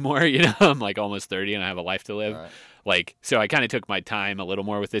 anymore, I'm like almost 30 and I have a life to live, right. Like, so I kind of took my time a little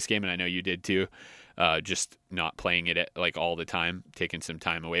more with this game, and I know you did too, just not playing it like all the time, taking some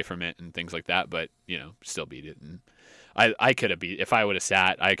time away from it and things like that, but still beat it, and I could have if I would have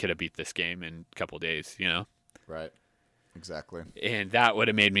sat, I could have beat this game in a couple days, Right. Exactly. And that would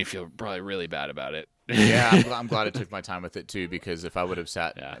have made me feel probably really bad about it. Yeah, I'm glad I took my time with it too, because if I would have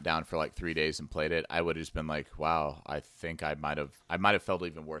sat down for like 3 days and played it, I would have just been like, wow, I think I might have felt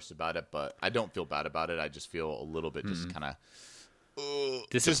even worse about it, but I don't feel bad about it. I just feel a little bit just kind of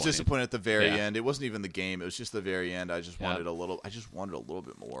disappointed at the very end. It wasn't even the game. It was just the very end. I just wanted a little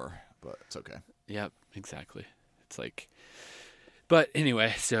bit more, but it's okay. Yep, exactly. It's like, but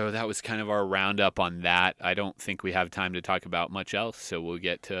anyway, so that was kind of our roundup on that. I don't think we have time to talk about much else, so we'll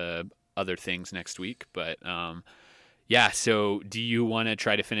get to other things next week. But so do you want to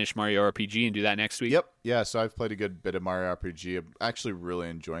try to finish Mario RPG and do that next week? Yep. Yeah, so I've played a good bit of Mario RPG. I'm actually really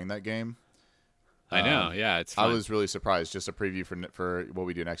enjoying that game. I know. Yeah, it's fun. I was really surprised. Just a preview for what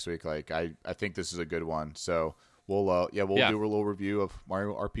we do next week. Like I think this is a good one. So we'll do a little review of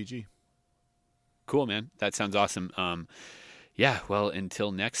Mario RPG. Cool, man. That sounds awesome. Yeah, well,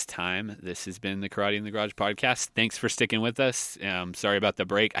 until next time, this has been the Karate in the Garage podcast. Thanks for sticking with us. Sorry about the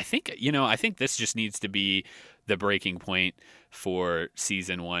break. I think this just needs to be the breaking point for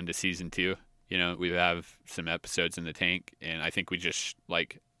season 1 to season 2. We have some episodes in the tank, and I think we just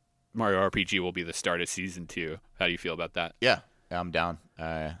like Mario RPG will be the start of season 2. How do you feel about that? Yeah, I'm down.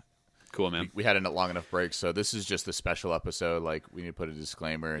 Cool, man. We had a long enough break, so this is just a special episode. Like, we need to put a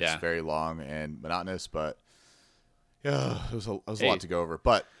disclaimer. It's very long and monotonous, but yeah, it was a lot to go over.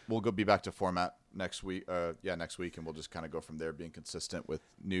 But we'll be back to format next week. Next week, and we'll just kind of go from there, being consistent with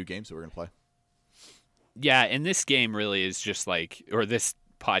new games that we're gonna play. Yeah, and this game really is just like, or this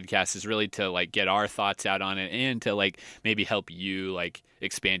podcast is really to like get our thoughts out on it and to like maybe help you like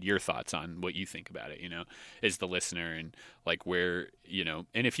expand your thoughts on what you think about it, as the listener, and like where,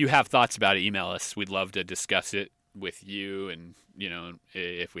 and if you have thoughts about it, email us. We'd love to discuss it with you, and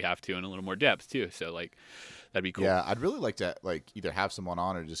if we have to, in a little more depth too. So like that'd be cool. Yeah, I'd really like to like either have someone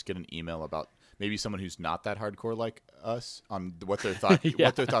on or just get an email about maybe someone who's not that hardcore like us on what their thoughts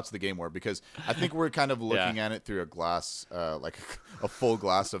what their thoughts of the game were, because I think we're kind of looking at it through a glass, like a full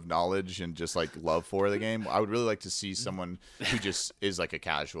glass of knowledge and just like love for the game. I would really like to see someone who just is like a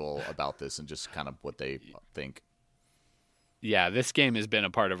casual about this and just kind of what they think. Yeah, this game has been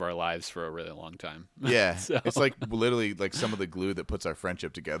a part of our lives for a really long time. Yeah, so. It's like literally like some of the glue that puts our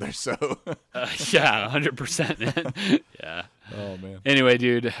friendship together. So yeah, 100%, man. Yeah. Oh man. Anyway,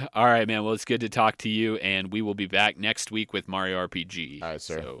 dude. All right, man. Well, it's good to talk to you, and we will be back next week with Mario RPG. All right,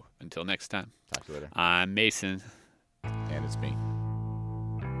 sir. So until next time. Talk to you later. I'm Mason. And it's me.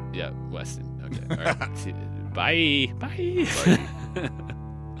 Yeah, Weston. Okay. All right. Bye. Bye.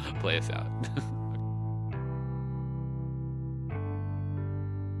 Play us out.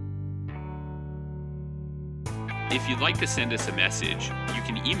 If you'd like to send us a message, you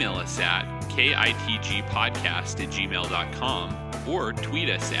can email us at kitgpodcast@gmail.com or tweet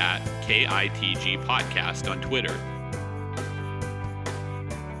us at kitgpodcast on Twitter.